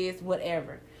 your kids,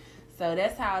 whatever. So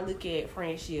that's how I look at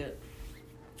friendship.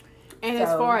 And as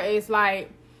far as like,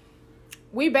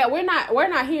 we're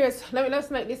not here.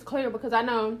 Let's make this clear, because I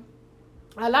know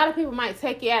a lot of people might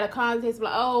take it out of context,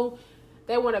 like, oh,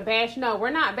 they want to bash. No,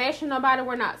 we're not bashing nobody.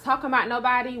 We're not talking about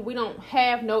nobody. We don't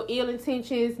have no ill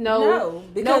intentions, no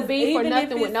beef or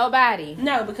nothing with nobody.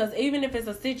 No, because even if it's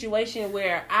a situation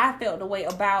where I felt the way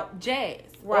about Jazz,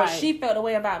 right, or she felt the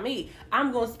way about me,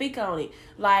 I'm going to speak on it.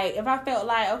 Like, if I felt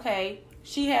like, okay,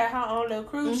 she had her own little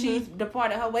crew, she's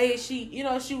departed her ways, she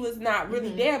was not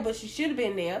really there, but she should have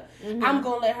been there, I'm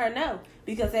going to let her know.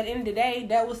 Because at the end of the day,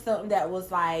 that was something that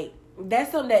was like,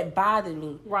 that's something that bothered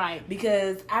me. Right.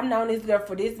 Because I've known this girl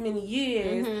for this many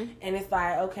years, and it's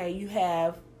like, okay, you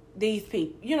have these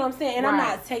people. You know what I'm saying? And I'm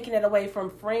not taking it away from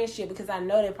friendship, because I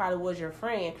know that probably was your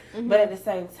friend. But at the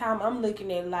same time, I'm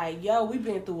looking at like, yo, we've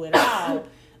been through it all.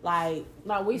 Like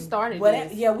we started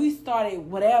this. Yeah, we started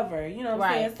whatever. You know what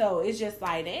I'm saying? So it's just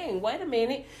like, dang, wait a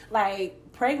minute. Like,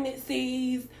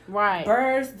 pregnancies, right,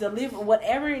 births, delivery,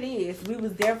 whatever it is, we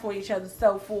was there for each other.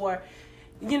 So for,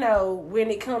 you know, when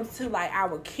it comes to like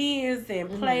our kids and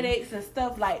play dates and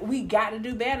stuff, like we got to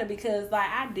do better because like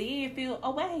I did feel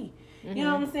away. You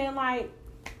know what I'm saying? Like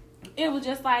it was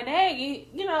just like, hey,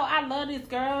 you know, I love this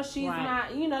girl. She's my,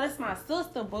 you know, that's my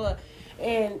sister, but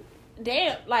and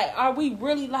damn, like, are we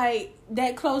really like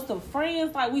that close to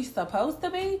friends like we supposed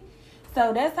to be?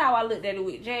 So that's how I looked at it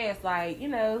with Jazz. Like, you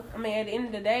know, I mean, at the end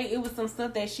of the day, it was some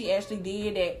stuff that she actually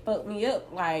did that fucked me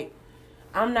up. Like,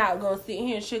 I'm not gonna sit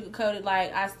here and sugarcoat it.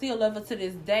 Like, I still love her to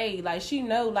this day. Like, she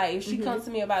know, like, if she comes to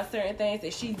me about certain things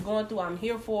that she's going through, I'm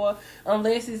here for,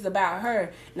 unless it's about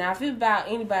her. Now, if it's about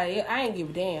anybody else, I ain't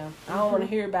give a damn. I don't want to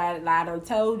hear about it. Like, I done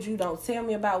told you, don't tell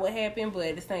me about what happened, but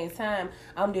at the same time,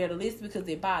 I'm there to listen because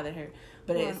it bothered her.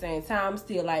 But at the same time, I'm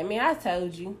still like, man, I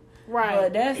told you.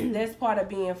 right. But that's part of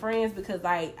being friends because,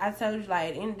 like, I told you, like,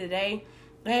 at the end of the day,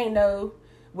 I ain't know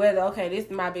whether, okay, this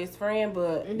is my best friend,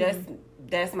 but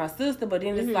that's my sister. But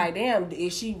then it's like, damn,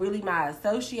 is she really my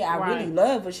associate? I really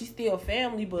love her. She's still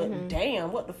family, but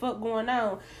damn, what the fuck going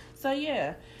on? So,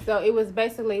 yeah. So, it was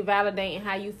basically validating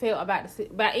how you felt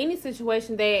about any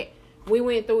situation that we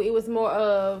went through. It was more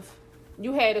of,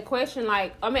 you had a question,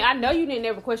 like, I mean, I know you didn't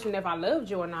ever question if I loved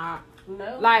you or not.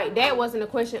 No. Like, that wasn't a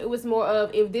question. It was more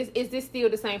of, is this still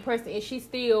the same person? Is she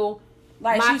still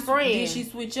like my friend? Did she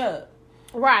switch up?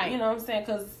 Right. You know what I'm saying?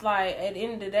 Because, like, at the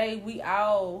end of the day, we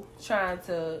all trying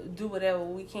to do whatever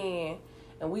we can.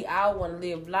 And we all want to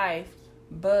live life.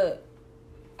 But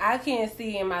I can't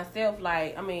see in myself,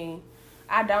 like, I mean,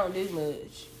 I don't do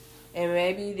much. And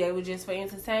maybe they were just for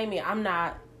entertainment. I'm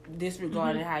not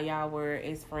disregarding how y'all were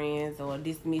as friends or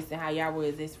dismissing how y'all were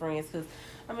as friends. Because,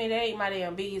 I mean, that ain't my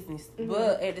damn business.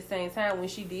 But at the same time, when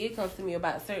she did come to me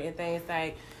about certain things,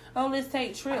 like, oh, let's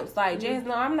take trips. Like, just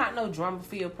no, I'm not no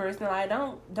drama-filled person. Like,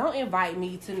 don't invite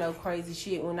me to no crazy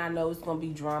shit when I know it's gonna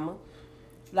be drama.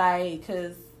 Like,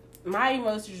 cause my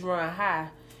emotions run high,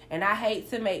 and I hate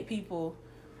to make people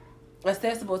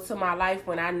accessible to my life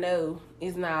when I know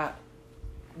it's not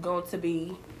going to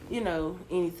be, you know,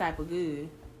 any type of good.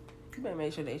 You better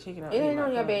make sure that chicken don't. It ain't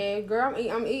on your bed, girl.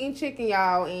 I'm eating chicken,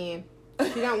 y'all, and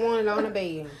she don't want it on the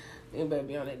bed. It better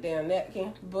be on that damn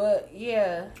napkin. But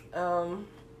yeah,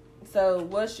 so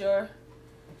what's your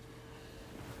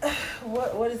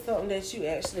what is something that you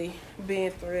actually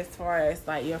been through as far as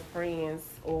like your friends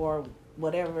or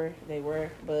whatever they were?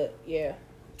 But yeah.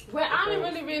 Well, I haven't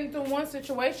really been through one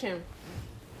situation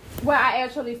where I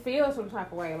actually feel some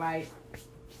type of way. Like,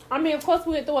 I mean, of course,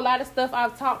 we went through a lot of stuff.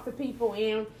 I've talked to people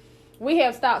and we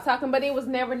have stopped talking, but it was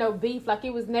never no beef. Like,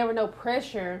 it was never no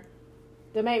pressure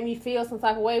to make me feel some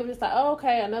type of way. It was just like, oh,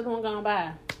 okay, another one gone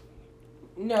by.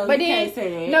 No, but you then, can't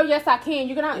say that. No, yes, I can.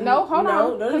 You cannot. No, hold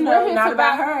on. No, not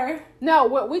about her. No,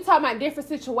 we talking about different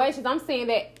situations. I'm saying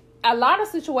that a lot of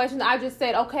situations, I just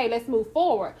said, okay, let's move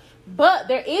forward. But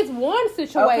there is one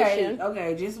situation.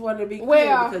 Okay, just wanted to be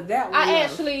clear because that one. I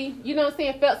actually, you know what I'm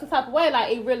saying, felt some type of way.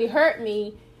 Like, it really hurt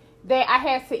me that I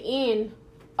had to end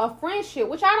a friendship,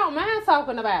 which I don't mind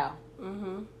talking about.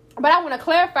 Mm-hmm. But I want to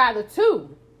clarify the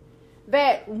two.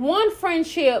 That one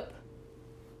friendship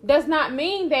does not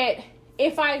mean that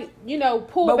if I, you know,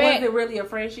 pull back. But was it really a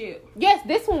friendship? Yes,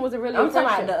 this one was a really I'm friendship.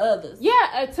 talking about the others.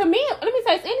 Yeah, to me, let me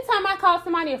say this. Anytime I call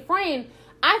somebody a friend,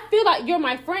 I feel like you're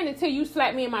my friend until you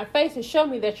slap me in my face and show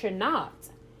me that you're not.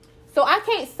 So I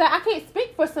can't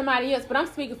speak for somebody else, but I'm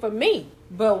speaking for me.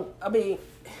 But, I mean,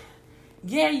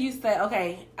 yeah, you say,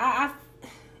 okay,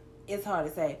 it's hard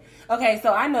to say. Okay,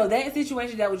 so I know that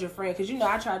situation that was your friend, because, you know,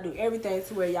 I try to do everything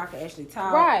to where y'all can actually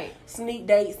talk. Right. Sneak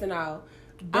dates and all.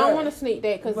 But I don't want to sneak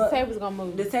that because the table's going to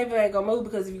move. The table ain't going to move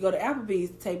because if you go to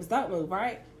Applebee's, the tables don't move,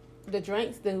 right? The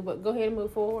drinks do, but go ahead and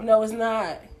move forward. No, it's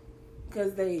not.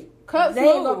 Because Cups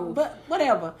move. But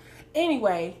whatever.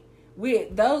 Anyway,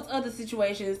 with those other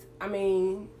situations, I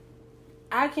mean,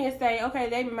 I can't say, okay,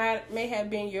 they may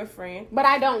have been your friend. But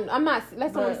I don't. I'm not.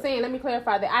 That's what I'm saying. Let me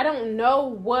clarify that. I don't know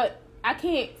what. I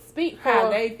can't speak for how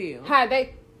they feel.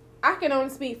 I can only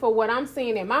speak for what I'm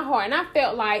seeing in my heart. And I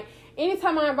felt like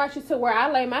anytime I invite you to where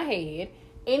I lay my head,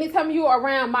 anytime you are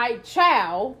around my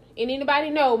child, and anybody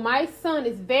know, my son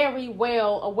is very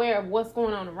well aware of what's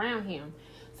going on around him.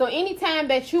 So anytime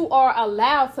that you are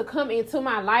allowed to come into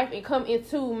my life and come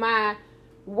into my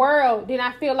world, then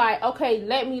I feel like, okay,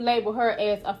 let me label her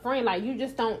as a friend. Like, you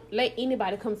just don't let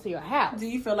anybody come to your house. Do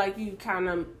you feel like you kind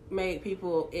of made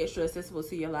people extra accessible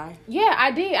to your life? Yeah,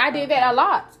 I did. I did that a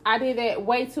lot. I did that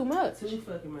way too much. Too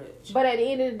fucking much. But at the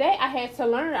end of the day, I had to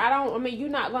learn. You're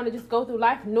not going to just go through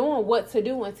life knowing what to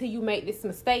do until you make this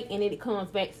mistake and then it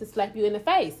comes back to slap you in the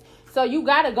face. So you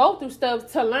got to go through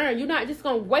stuff to learn. You're not just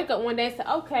going to wake up one day and say,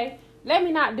 okay, let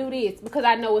me not do this because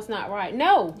I know it's not right.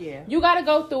 No. Yeah. You got to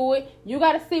go through it. You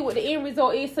got to see what the end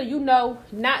result is so you know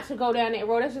not to go down that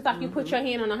road. That's just like you put your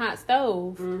hand on a hot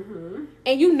stove. And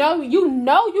you know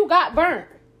you got burnt.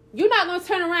 You're not going to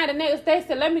turn around the next day and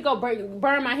say, let me go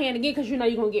burn my hand again because you know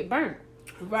you're going to get burnt.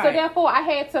 Right. So therefore, I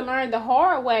had to learn the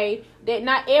hard way that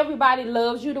not everybody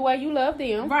loves you the way you love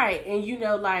them. Right. And you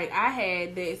know, like, I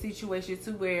had that situation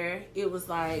too where it was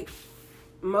like,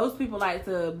 most people like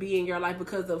to be in your life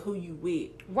because of who you with.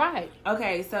 Right.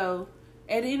 Okay, so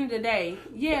at the end of the day,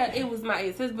 yeah, it was my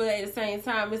exes, but at the same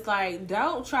time, it's like,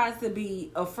 don't try to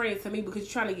be a friend to me because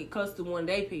you're trying to get close to one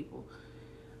day people.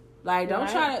 Like, don't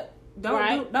try to,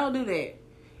 don't do that.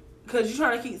 Because you're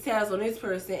trying to keep tabs on this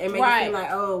person and make it seem like,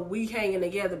 oh, we hanging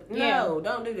together. No,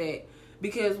 don't do that.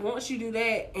 Because once you do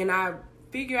that and I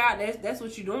figure out that's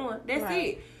what you're doing, that's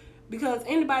it. Because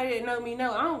anybody that know me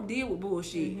know I don't deal with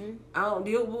bullshit. I don't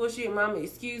deal with bullshit. Mama,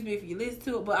 excuse me if you listen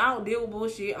to it, but I don't deal with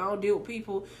bullshit. I don't deal with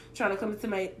people trying to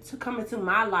come into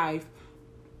my life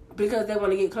because they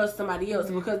want to get close to somebody else,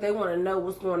 because they want to know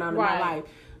what's going on in my life.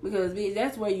 Because bitch,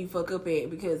 that's where you fuck up at.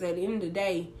 Because at the end of the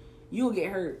day, you'll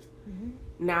get hurt.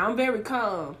 Now I'm very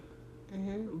calm,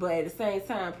 but at the same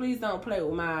time, please don't play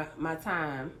with my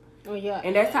time. Oh yeah,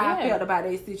 and that's how I felt about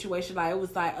that situation. Like, it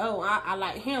was like, oh, I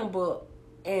like him, but.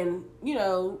 And, you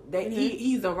know, that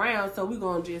he's around, so we're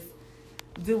going to just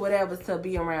do whatever to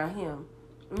be around him.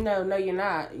 No, you're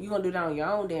not. You're going to do that on your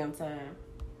own damn time.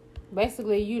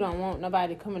 Basically, you don't want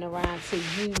nobody coming around to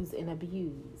use and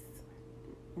abuse.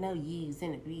 No, use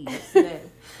and abuse.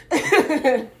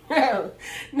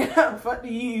 No, fuck the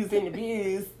use and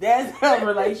abuse. That's her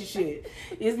relationship.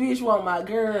 This bitch want my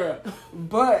girl,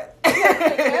 but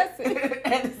at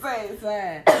the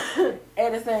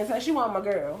same time, she want my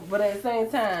girl, but at the same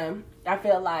time, I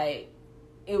felt like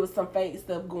it was some fake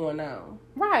stuff going on.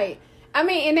 Right. I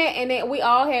mean, and that we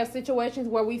all have situations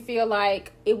where we feel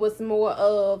like it was more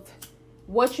of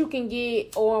what you can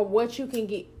get or what you can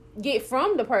get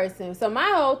from the person. So my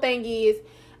whole thing is,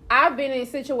 I've been in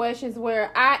situations where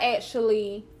I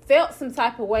actually felt some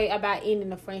type of way about ending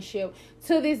the friendship.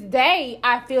 To this day,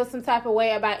 I feel some type of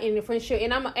way about ending the friendship,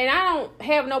 and I don't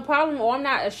have no problem, or I'm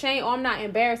not ashamed, or I'm not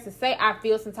embarrassed to say I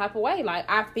feel some type of way. Like,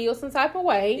 I feel some type of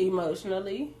way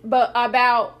emotionally, but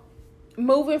about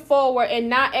moving forward and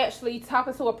not actually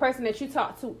talking to a person that you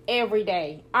talk to every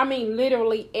day. I mean,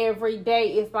 literally every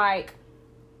day. It's like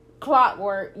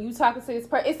clockwork. You talking to this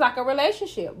person, it's like a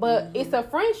relationship, but it's a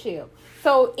friendship.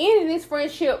 So ending this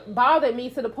friendship bothered me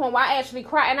to the point where I actually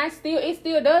cried, and it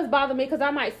still does bother me, because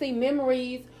I might see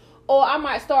memories, or I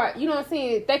might start, you know what I'm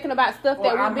saying, thinking about stuff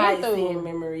that we've been through. Seeing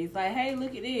memories like, hey,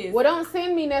 look at this. Well, don't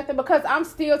send me nothing, because I'm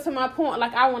still to my point,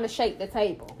 like, I want to shake the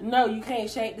table. No, you can't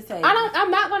shake the table.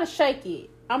 I'm not gonna shake it.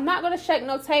 I'm not gonna shake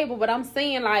no table, but I'm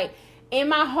saying, like, in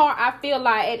my heart, I feel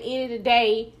like at the end of the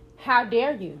day, how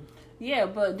dare you? Yeah,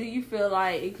 but do you feel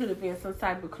like it could have been some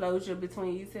type of closure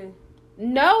between you two?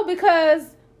 No,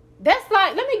 because that's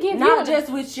like, let me give you... Not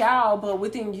just with y'all, but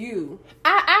within you.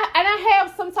 I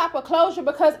have some type of closure,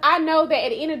 because I know that at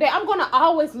the end of the day, I'm going to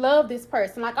always love this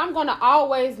person. Like, I'm going to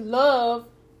always love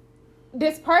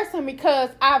this person,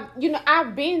 because I've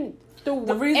been through everything.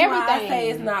 The reason why I say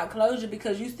it's not closure,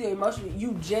 because you still emotionally,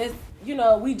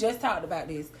 we just talked about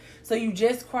this. So you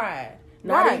just cried.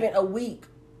 Not even a week.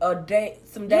 A day,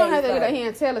 some days. You don't have to get here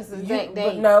and tell us the exact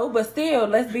day. But still,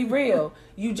 let's be real.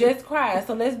 You just cried,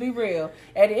 so let's be real.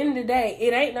 At the end of the day,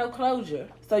 it ain't no closure.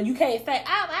 So you can't say,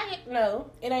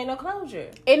 no, it ain't no closure.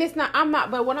 And it's not,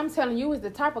 but what I'm telling you is the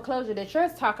type of closure that you're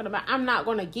talking about, I'm not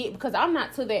going to get, because I'm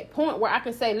not to that point where I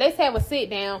can say, let's have a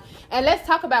sit down and let's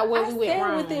talk about where we went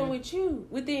wrong.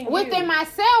 Within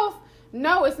myself,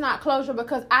 no, it's not closure,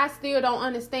 because I still don't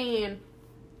understand.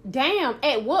 Damn,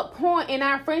 at what point in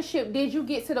our friendship did you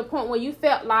get to the point where you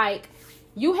felt like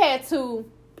you had to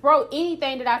throw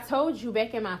anything that I told you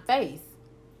back in my face?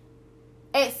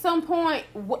 At some point,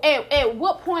 at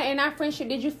what point in our friendship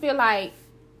did you feel like,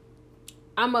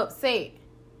 I'm upset?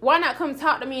 Why not come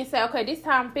talk to me and say, okay, this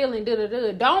time I'm feeling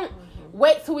da-da-da. Don't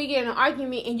wait till we get in an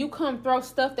argument and you come throw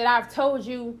stuff that I've told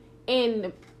you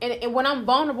and when I'm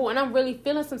vulnerable and I'm really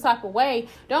feeling some type of way.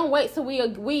 Don't wait till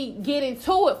we get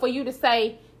into it for you to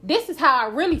say, this is how I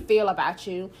really feel about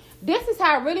you. This is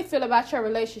how I really feel about your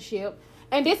relationship.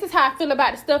 And this is how I feel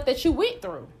about the stuff that you went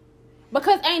through.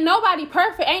 Because ain't nobody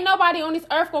perfect. Ain't nobody on this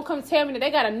earth gonna come tell me that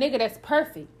they got a nigga that's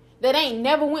perfect. That ain't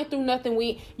never went through nothing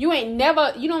with. You ain't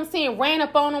never, you know what I'm saying, ran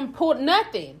up on them, pulled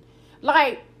nothing.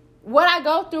 Like, what I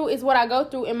go through is what I go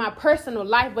through in my personal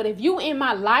life. But if you in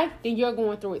my life, then you're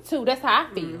going through it too. That's how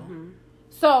I feel.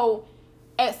 So,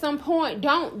 at some point,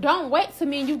 don't wait till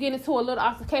me and you get into a little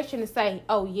altercation and say,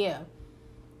 oh yeah,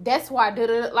 that's why I did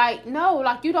it. Like, no,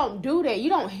 like, you don't do that.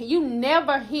 You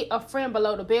never hit a friend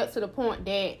below the belt to the point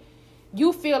that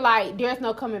you feel like there's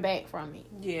no coming back from it.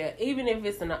 Yeah, even if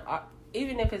it's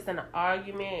an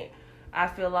argument, I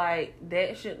feel like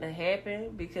that shouldn't have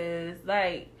happened, because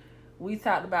like we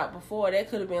talked about before, that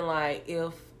could have been like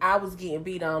if I was getting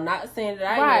beat on, not saying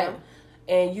that I am,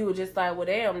 and you were just like, well,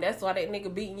 damn, that's why that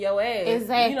nigga beating your ass.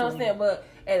 Exactly. You know what I'm saying? But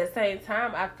at the same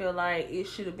time, I feel like it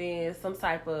should have been some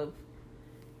type of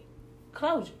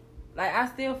closure. Like, I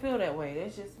still feel that way.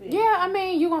 That's just me. Yeah, I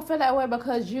mean, you're going to feel that way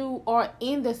because you are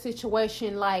in the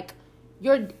situation. Like,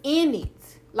 you're in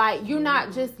it. Like, you're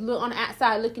not just on the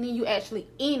outside looking in. You actually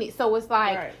in it. So, it's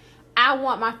like, I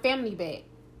want my family back.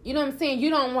 You know what I'm saying? You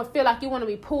don't feel like you want to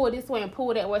be pulled this way and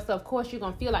pulled that way. So, of course, you're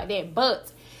going to feel like that.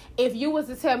 But if you was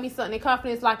to tell me something in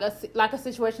confidence, like a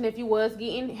situation if you was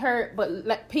getting hurt, but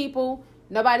like people,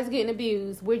 nobody's getting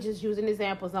abused. We're just using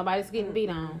examples. Nobody's getting beat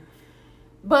on.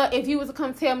 But if you was to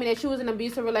come tell me that you was in an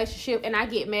abusive relationship and I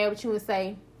get mad with you and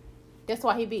say, that's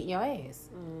why he beating your ass.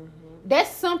 Mm-hmm. That's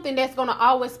something that's going to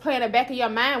always play in the back of your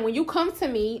mind. When you come to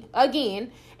me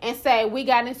again and say, we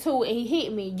got into it and he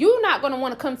hit me, you're not going to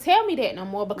want to come tell me that no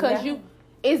more because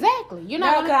exactly. You're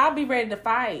not because I'll be ready to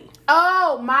fight.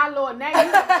 Oh, my Lord. Now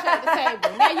you want to shake the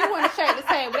table. Now you want to shake the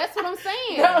table. That's what I'm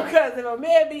saying. No, because if a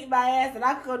man beat my ass and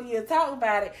I could go to you and talk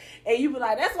about it, and you be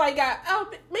like, that's why you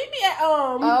got, meet me at,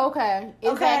 Oh, okay.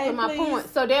 Exactly my point.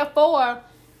 So, therefore,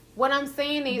 what I'm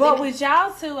saying is... But with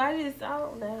y'all two, I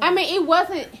don't know. I mean, it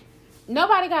wasn't...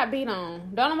 Nobody got beat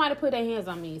on. Don't nobody put their hands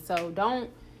on me. So, don't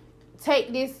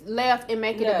take this left and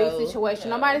make it a big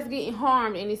situation. No. Nobody's getting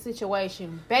harmed in this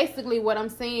situation. Basically, what I'm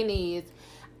saying is,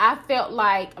 I felt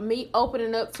like me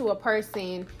opening up to a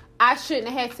person, I shouldn't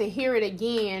have had to hear it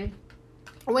again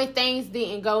when things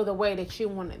didn't go the way that you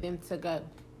wanted them to go.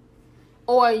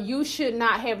 Or you should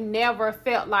not have never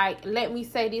felt like, let me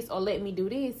say this or let me do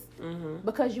this,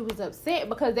 because you was upset.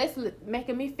 Because that's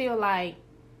making me feel like,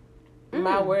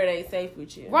 my word ain't safe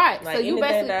with you. Right. Like, so you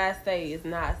anything that I say is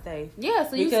not safe. Yeah,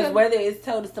 so because whether it's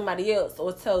told to somebody else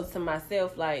or told to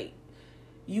myself, like,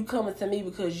 you coming to me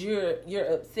because you're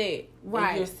upset. Right.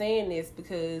 And you're saying this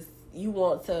because you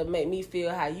want to make me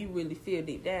feel how you really feel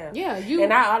deep down. Yeah,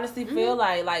 and I honestly feel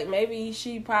like maybe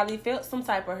she probably felt some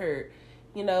type of hurt.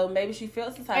 You know, maybe she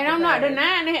felt some type of hurt. And I'm not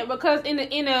denying that, because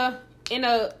in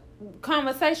a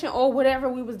conversation or whatever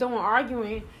we was doing,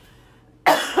 arguing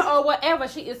or whatever,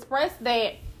 she expressed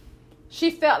that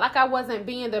she felt like I wasn't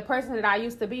being the person that I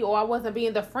used to be, or I wasn't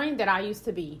being the friend that I used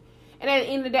to be. And at the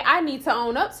end of the day, I need to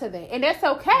own up to that. And that's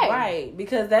okay. Right.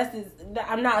 Because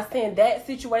I'm not saying that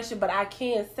situation, but I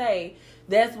can say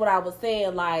that's what I was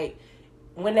saying. Like,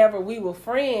 whenever we were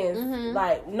friends,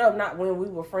 like, no, not when we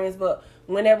were friends, but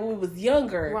whenever we was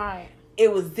younger, right,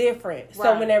 it was different. Right.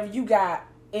 So whenever you got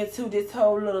into this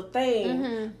whole little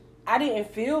thing, I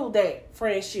didn't feel that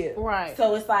friendship. Right.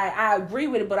 So it's like, I agree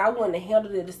with it, but I wouldn't have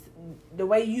handled it the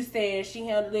way you said she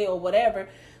handled it or whatever.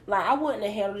 Like, I wouldn't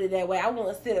have handled it that way. I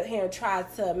wouldn't sit up here and try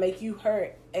to make you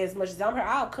hurt as much as I'm hurt.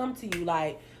 I'll come to you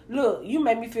like, look, you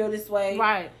made me feel this way.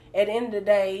 Right. At the end of the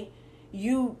day,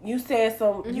 you said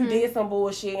you did some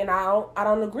bullshit, and I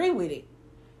don't agree with it.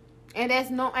 And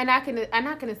I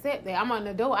can accept that. I'm an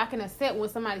adult. I can accept when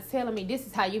somebody's telling me this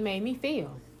is how you made me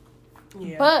feel.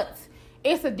 Yeah. But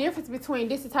it's a difference between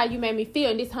this is how you made me feel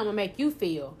and this is how I'm gonna make you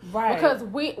feel. Right. Because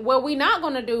what we're not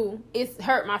gonna do is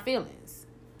hurt my feelings.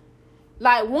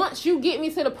 Like, once you get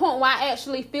me to the point where I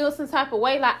actually feel some type of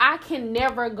way, like, I can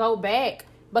never go back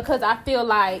because I feel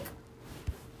like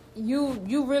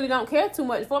you really don't care too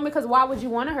much for me. Because why would you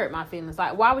want to hurt my feelings?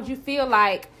 Like, why would you feel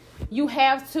like you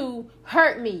have to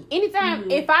hurt me?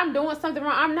 Anytime, if I'm doing something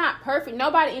wrong, I'm not perfect.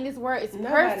 Nobody in this world is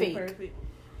perfect.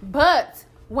 But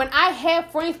when I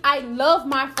have friends, I love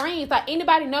my friends. Like,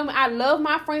 anybody know me, I love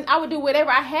my friends. I would do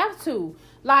whatever I have to.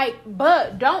 Like,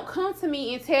 but don't come to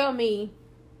me and tell me,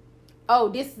 oh,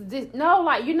 this. No,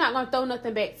 like, you're not going to throw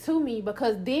nothing back to me,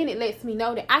 because then it lets me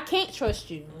know that I can't trust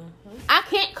you. I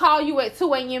can't call you at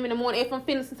 2 a.m. in the morning if I'm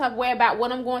feeling some type of way about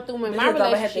what I'm going through in my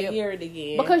relationship. I'm have to hear it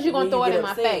again. Because you're going to throw it in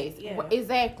my face. Yeah.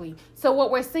 Exactly. So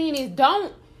what we're seeing is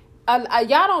y'all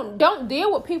don't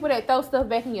deal with people that throw stuff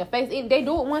back in your face. If they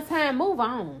do it one time, move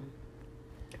on.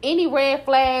 Any red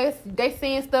flags, they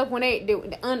saying stuff when they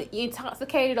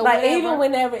intoxicated or like, whatever. even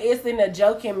whenever it's in a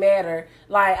joking matter,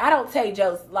 like, I don't take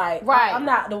jokes. Like, right. I'm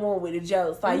not the one with the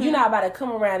jokes. Like, you're not about to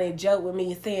come around and joke with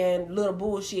me saying little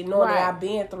bullshit knowing that I've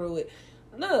been through it.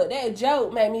 Look, that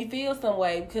joke made me feel some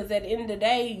way, because at the end of the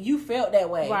day, you felt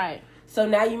that way. Right. So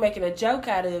now you're making a joke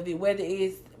out of it, whether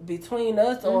it's between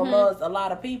us or amongst a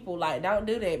lot of people. Like, don't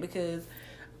do that, because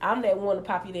I'm that one to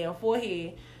pop your damn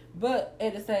forehead. But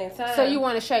at the same time... So you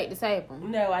want to shake the table?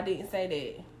 No, I didn't say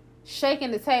that.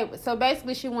 Shaking the table. So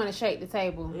basically she want to shake the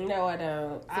table. No, I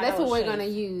don't. So that's what we're going to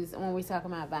use when we talk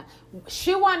about that.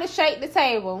 She want to shake the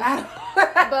table.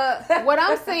 But what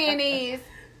I'm saying is,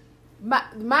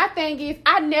 my thing is,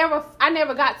 I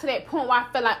never got to that point where I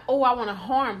felt like, oh, I want to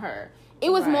harm her.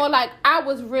 It was more like I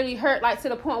was really hurt, like to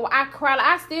the point where I cried. Like,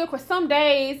 I still cry. Some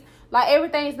days, like,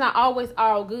 everything's not always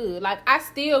all good. Like, I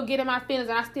still get in my feelings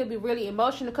and I still be really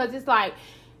emotional, because it's like,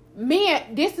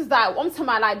 man, this is like, I'm talking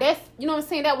about, like, that's, you know what I'm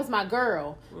saying? That was my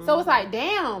girl. Mm-hmm. So it's like,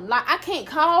 damn, like, I can't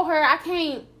call her. I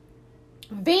can't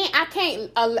vent. I can't,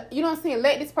 you know what I'm saying?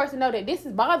 Let this person know that this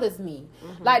bothers me.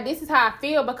 Mm-hmm. Like, this is how I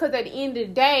feel, because at the end of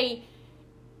the day,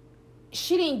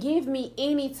 she didn't give me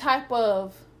any type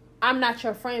of I'm not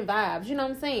your friend vibes. You know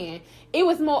what I'm saying? It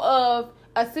was more of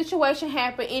a situation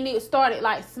happened and it started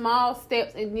like small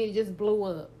steps and then it just blew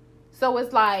up. So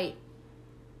it's like,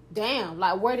 damn,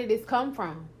 like, where did this come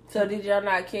from? So did y'all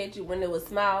not catch it when it was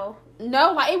small?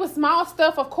 No, like, it was small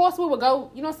stuff. Of course we would go,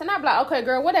 you know what I'm saying? I'd be like, okay,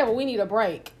 girl, whatever, we need a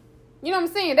break. You know what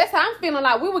I'm saying? That's how I'm feeling.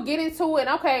 Like, we would get into it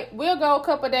and, okay, we'll go a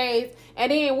couple of days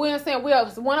and then we'll say, one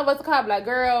of us will call, like,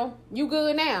 girl, you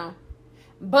good now?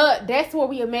 But that's where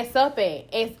we mess up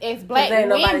at as black women,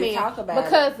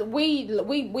 because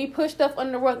we push stuff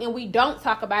under the rug and we don't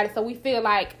talk about it, so we feel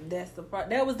like that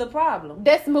was the problem.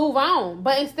 Let's move on.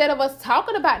 But instead of us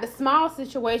talking about the small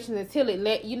situations until it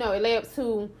led up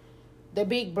to the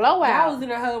big blowout. That was in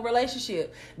a whole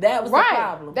relationship. That was the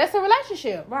problem. That's a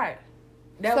relationship, right?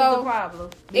 That was the problem,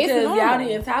 because y'all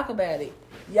didn't talk about it.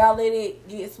 Y'all let it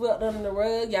get swept under the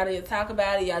rug. Y'all didn't talk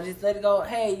about it. Y'all just let it go.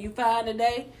 Hey, you fine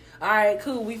today? All right,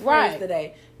 cool, we friends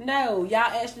today. No, y'all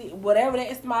actually, whatever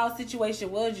that small situation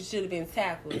was, you should have been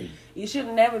tackled. You should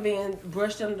have never been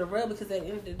brushed under the rug, because at the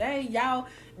end of the day, y'all,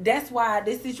 that's why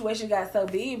this situation got so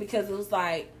big, because it was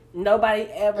like nobody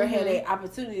ever had an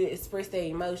opportunity to express their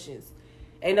emotions.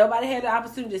 And nobody had the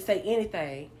opportunity to say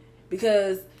anything,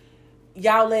 because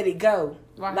y'all let it go.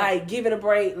 Right. Like, give it a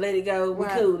break, let it go, we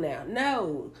cool now.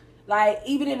 No. Like,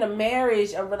 even in a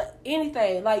marriage or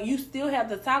anything, like, you still have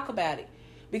to talk about it.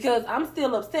 Because I'm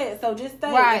still upset. So just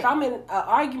think, if I'm in an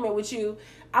argument with you,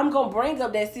 I'm going to bring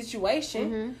up that situation.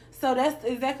 Mm-hmm. So that's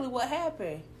exactly what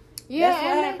happened. Yeah, that's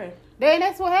what happened. Then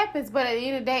that's what happens. But at the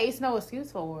end of the day, it's no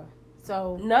excuse for her.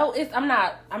 So no, I'm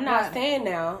not saying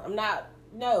now.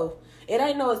 No. It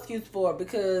ain't no excuse for it,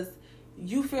 because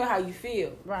you feel how you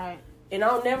feel. Right. And I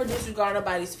don't never disregard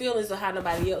nobody's feelings or how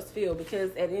nobody else feel,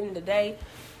 because at the end of the day,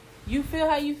 you feel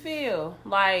how you feel.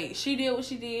 Like, she did what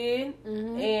she did,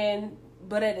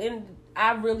 but at the end,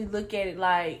 I really look at it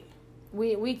like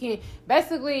we can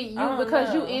basically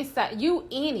because you inside, you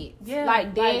in it,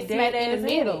 like dead smack in the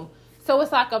middle. So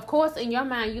it's like, of course, in your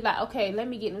mind, you like, okay, let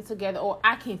me get them together, or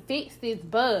I can fix this.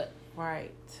 But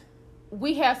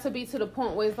we have to be to the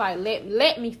point where it's like,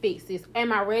 let me fix this.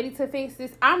 Am I ready to fix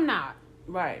this? I'm not.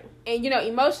 Right. And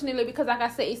emotionally, because like I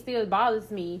said, it still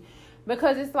bothers me,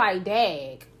 because it's like,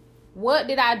 dag, what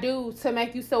did I do to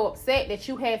make you so upset that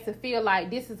you had to feel like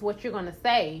this is what you're going to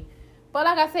say? But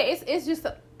like I said, it's just,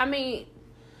 I mean.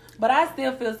 But I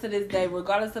still feel to this day,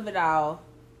 regardless of it all,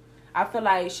 I feel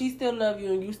like she still love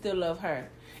you and you still love her.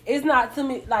 It's not, to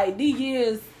me, like, these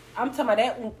years, I'm talking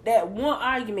about that one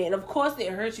argument. And of course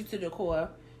it hurts you to the core.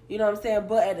 You know what I'm saying?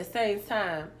 But at the same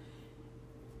time,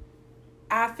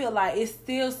 I feel like it's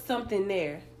still something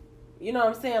there. You know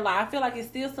what I'm saying? Like, I feel like it's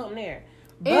still something there.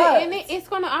 But, it's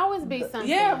going to always be something.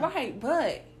 Yeah, right.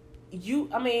 But,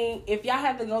 if y'all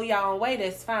have to go your own way,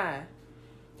 that's fine.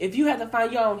 If you have to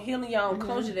find your own healing, your own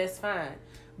closure, that's fine.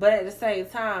 But at the same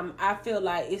time, I feel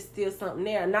like it's still something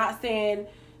there. Not saying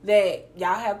that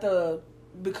y'all have to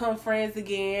become friends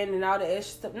again and all the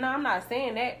extra stuff. No, I'm not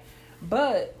saying that.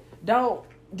 But don't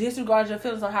disregard your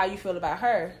feelings on how you feel about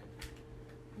her.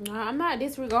 No, I'm not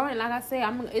disregarding. Like I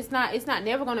said, it's not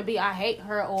never going to be I hate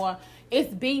her or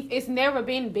it's beef. It's never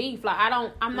been beef. Like,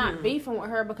 I'm not beefing with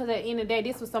her, because at the end of the day,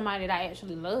 this was somebody that I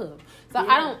actually love. So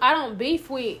I don't beef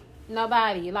with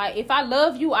nobody. Like, if I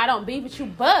love you, I don't beef with you.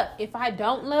 But if I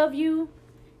don't love you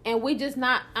and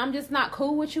I'm just not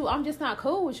cool with you, I'm just not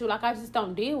cool with you. Like, I just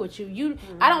don't deal with you.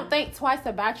 I don't think twice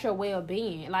about your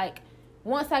well-being. Like,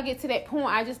 once I get to that point,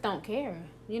 I just don't care,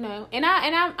 And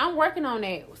I'm working on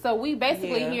that. So we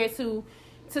basically here to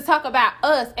talk about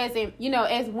us as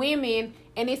as women,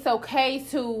 and it's okay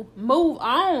to move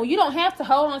on. You don't have to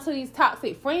hold on to these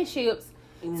toxic friendships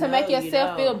to make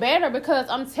yourself feel better, because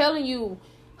I'm telling you,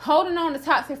 holding on to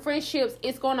toxic friendships,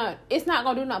 it's not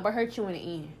gonna do nothing but hurt you in the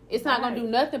end. It's not gonna do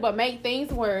nothing but make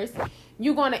things worse.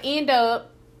 You're gonna end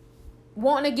up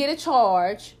wanting to get a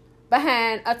charge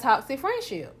behind a toxic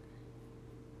friendship.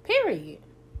 Period.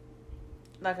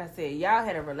 Like I said, y'all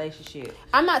had a relationship.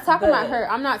 I'm not talking about her.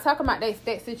 I'm not talking about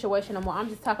that situation no more. I'm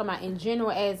just talking about in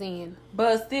general, as in.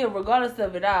 But still, regardless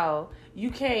of it all, you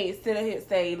can't sit here and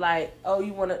say, like, oh,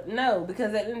 you want to... No,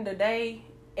 because at the end of the day,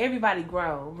 everybody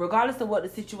grown. Regardless of what the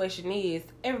situation is,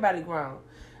 everybody grown.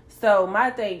 So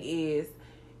my thing is,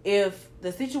 if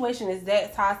the situation is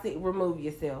that toxic, remove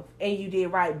yourself. And you did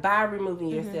right by removing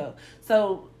yourself.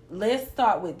 So let's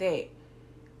start with that.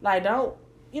 Like, don't...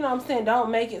 You know what I'm saying?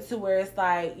 Don't make it to where it's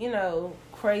like, you know,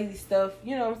 crazy stuff.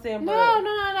 You know what I'm saying?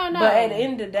 No. But at the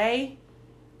end of the day,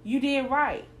 you did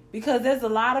right. Because there's a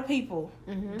lot of people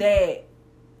that...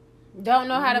 Don't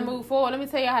know how to move forward. Let me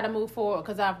tell you how to move forward,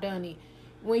 because I've done it.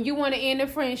 When you want to end a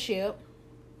friendship,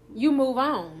 you move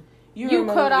on. You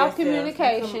cut off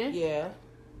communication.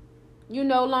 You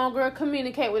no longer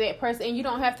communicate with that person, and you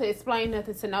don't have to explain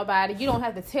nothing to nobody. You don't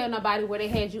have to tell nobody where they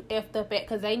had you effed up at,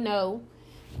 because they know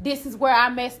this is where I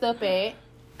messed up at,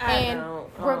 and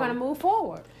we're gonna move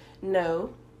forward.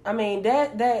 No, I mean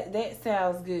that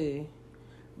sounds good,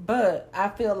 but I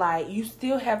feel like you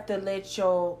still have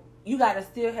to you gotta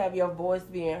still have your voice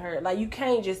being heard. Like, you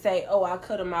can't just say, "Oh, I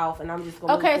cut them off and I'm just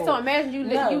gonna." Okay, so imagine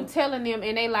you telling them,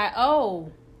 and they like,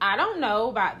 "Oh, I don't know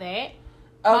about that."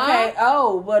 Okay.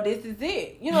 Oh, well, this is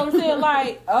it. You know what I'm saying?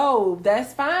 Like, oh,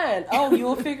 that's fine. Oh,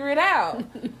 you'll figure it out.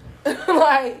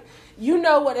 Like, you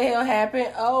know what the hell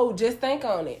happened. Oh, just think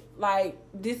on it. Like,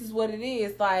 this is what it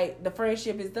is. Like, the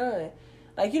friendship is done.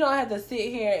 Like, you don't have to sit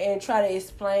here and try to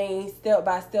explain step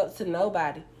by step to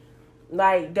nobody.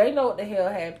 Like, they know what the hell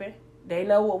happened. They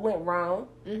know what went wrong.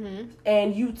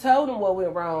 And you told them what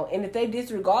went wrong. And if they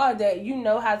disregard that, you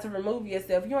know how to remove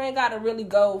yourself. You ain't got to really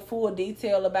go full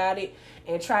detail about it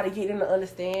and try to get them to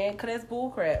understand, because that's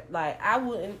bullcrap. Like, I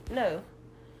wouldn't, no.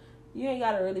 You ain't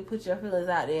got to really put your feelings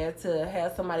out there to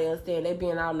have somebody understand. They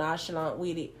being all nonchalant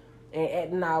with it and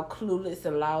acting all clueless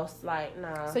and lost. Like,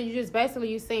 nah. So you just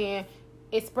basically, you saying,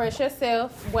 express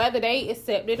yourself, whether they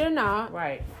accept it or not.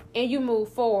 Right. And you move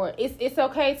forward. It's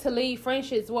okay to leave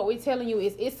friendships. What we're telling you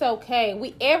is it's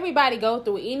okay. Everybody go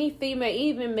through, any female,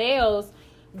 even males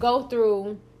go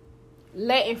through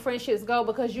letting friendships go,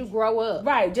 because you grow up.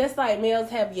 Right. Just like males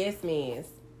have yes men.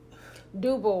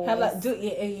 Do boys. Hello.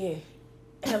 Yeah.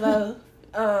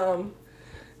 Hello.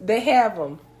 They have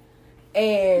them.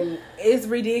 And it's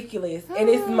ridiculous. And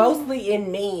it's mostly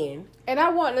in men. And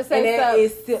I want to say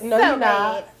something. No, you're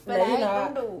not.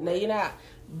 No, you're not.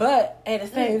 But at the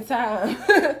same time,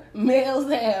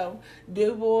 males have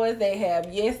do boys. They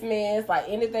have yes men. Like,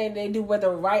 anything they do,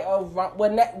 whether right or wrong,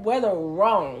 whether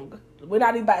wrong. We're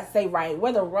not even about to say right.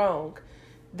 Whether wrong,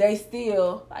 they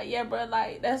still like, yeah, bro.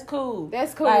 Like, that's cool.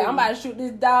 That's cool. Like, I'm about to shoot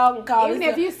this dog and call. Even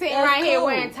if you sitting right here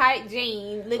wearing tight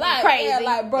jeans, looking like, crazy. Yeah,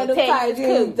 like, bro, them tight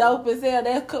jeans dope as hell.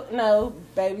 That's cool. No,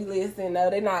 baby, listen. No,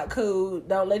 they're not cool.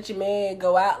 Don't let your man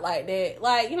go out like that.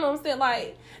 Like, you know what I'm saying?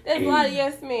 Like, there's a lot of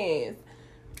yes men.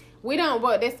 We don't,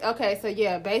 but this, okay, so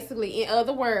yeah, basically, in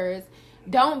other words,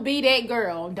 don't be that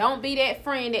girl. Don't be that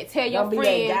friend that tell your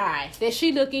friend that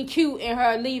she looking cute and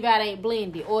her leave-out ain't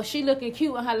blended, or she looking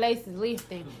cute and her laces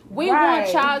lifting. We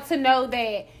want y'all to know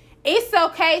that it's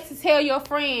okay to tell your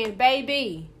friend,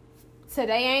 baby,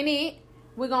 today ain't it.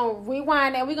 We're going to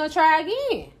rewind that. We're going to try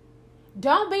again.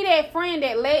 Don't be that friend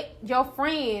that let your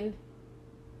friend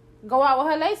go out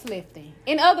with her lace lifting.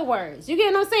 In other words, you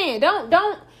get what I'm saying?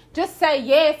 Don't just say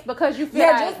yes because you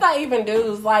feel just like even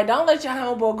dudes. Like, don't let your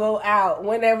homeboy go out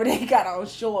whenever they got on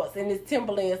shorts and it's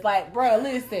Timberlands. Like, bro,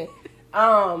 listen,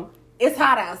 it's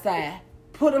hot outside.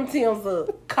 Put them Timbs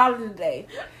up. Call it a day.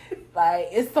 Like,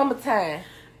 it's summertime.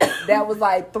 That was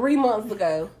like 3 months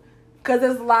ago. Because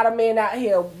there's a lot of men out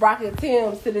here rocking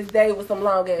Timbs to this day with some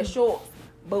long ass shorts.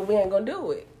 But we ain't going to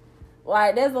do it.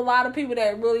 Like, there's a lot of people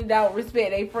that really don't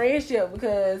respect their friendship,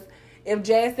 because if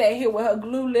Jazz sat here with her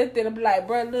glue lifted and be like,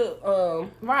 bro, look,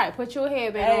 right, put your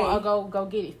headband on or go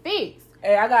get it fixed.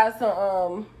 Hey, I got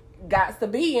some, got to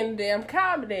be in the damn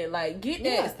cabinet. Like, get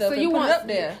that stuff and put it up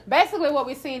there. Basically, what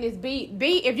we're saying is be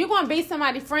if you're going to be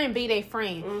somebody's friend, be their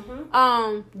friend.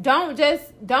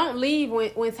 Don't leave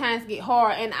when times get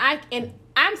hard. And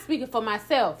I'm speaking for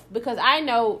myself, because I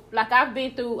know, like, I've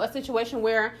been through a situation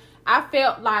where I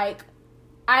felt like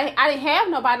I didn't have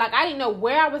nobody. Like, I didn't know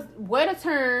where to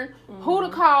turn, who to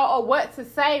call, or what to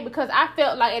say, because I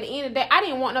felt like at the end of the day, I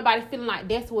didn't want nobody feeling like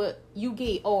that's what you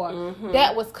get, or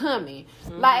that was coming.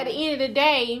 Like, at the end of the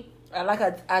day, like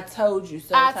I told you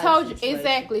so. I told you,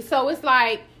 exactly. So it's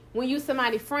like, when you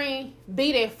somebody's friend,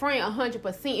 be their friend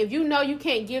 100%. If you know you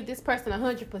can't give this person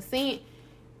 100%,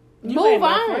 Move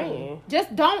on.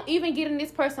 Just don't even get in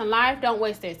this person's life. Don't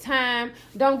waste their time.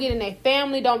 Don't get in their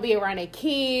family. Don't be around their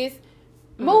kids.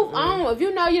 Move on. If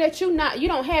you know that you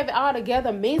don't have it all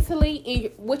together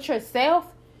mentally with yourself,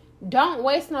 don't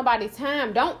waste nobody's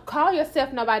time. Don't call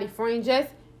yourself nobody's friend. Just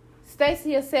stay to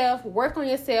yourself. Work on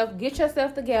yourself. Get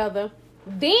yourself together.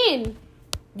 Then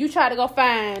you try to go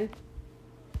find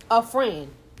a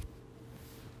friend.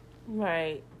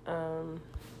 Right.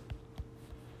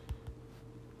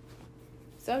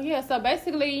 So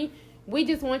basically, we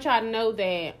just want y'all to know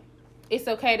that it's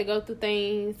okay to go through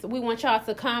things. We want y'all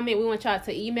to comment. We want y'all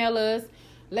to email us.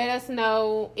 Let us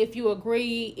know if you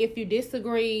agree, if you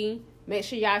disagree. Make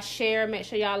sure y'all share. Make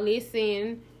sure y'all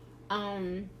listen.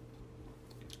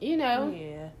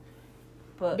 Yeah.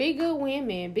 But be good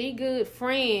women. Be good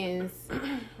friends.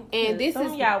 And this some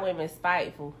is of y'all women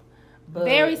spiteful. But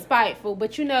very spiteful.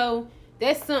 But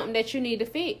that's something that you need to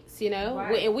fix.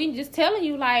 Right. And we just telling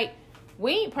you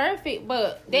we ain't perfect,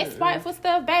 but that spiteful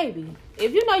stuff, baby.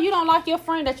 If you know you don't like your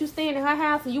friend that you staying in her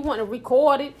house and you want to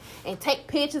record it and take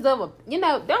pictures of her,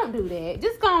 don't do that.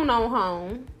 Just go on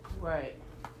home. Right.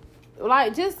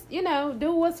 Just,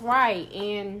 do what's right.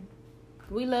 And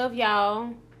we love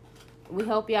y'all. We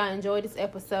hope y'all enjoyed this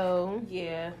episode.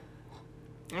 Yeah.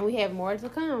 And we have more to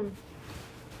come.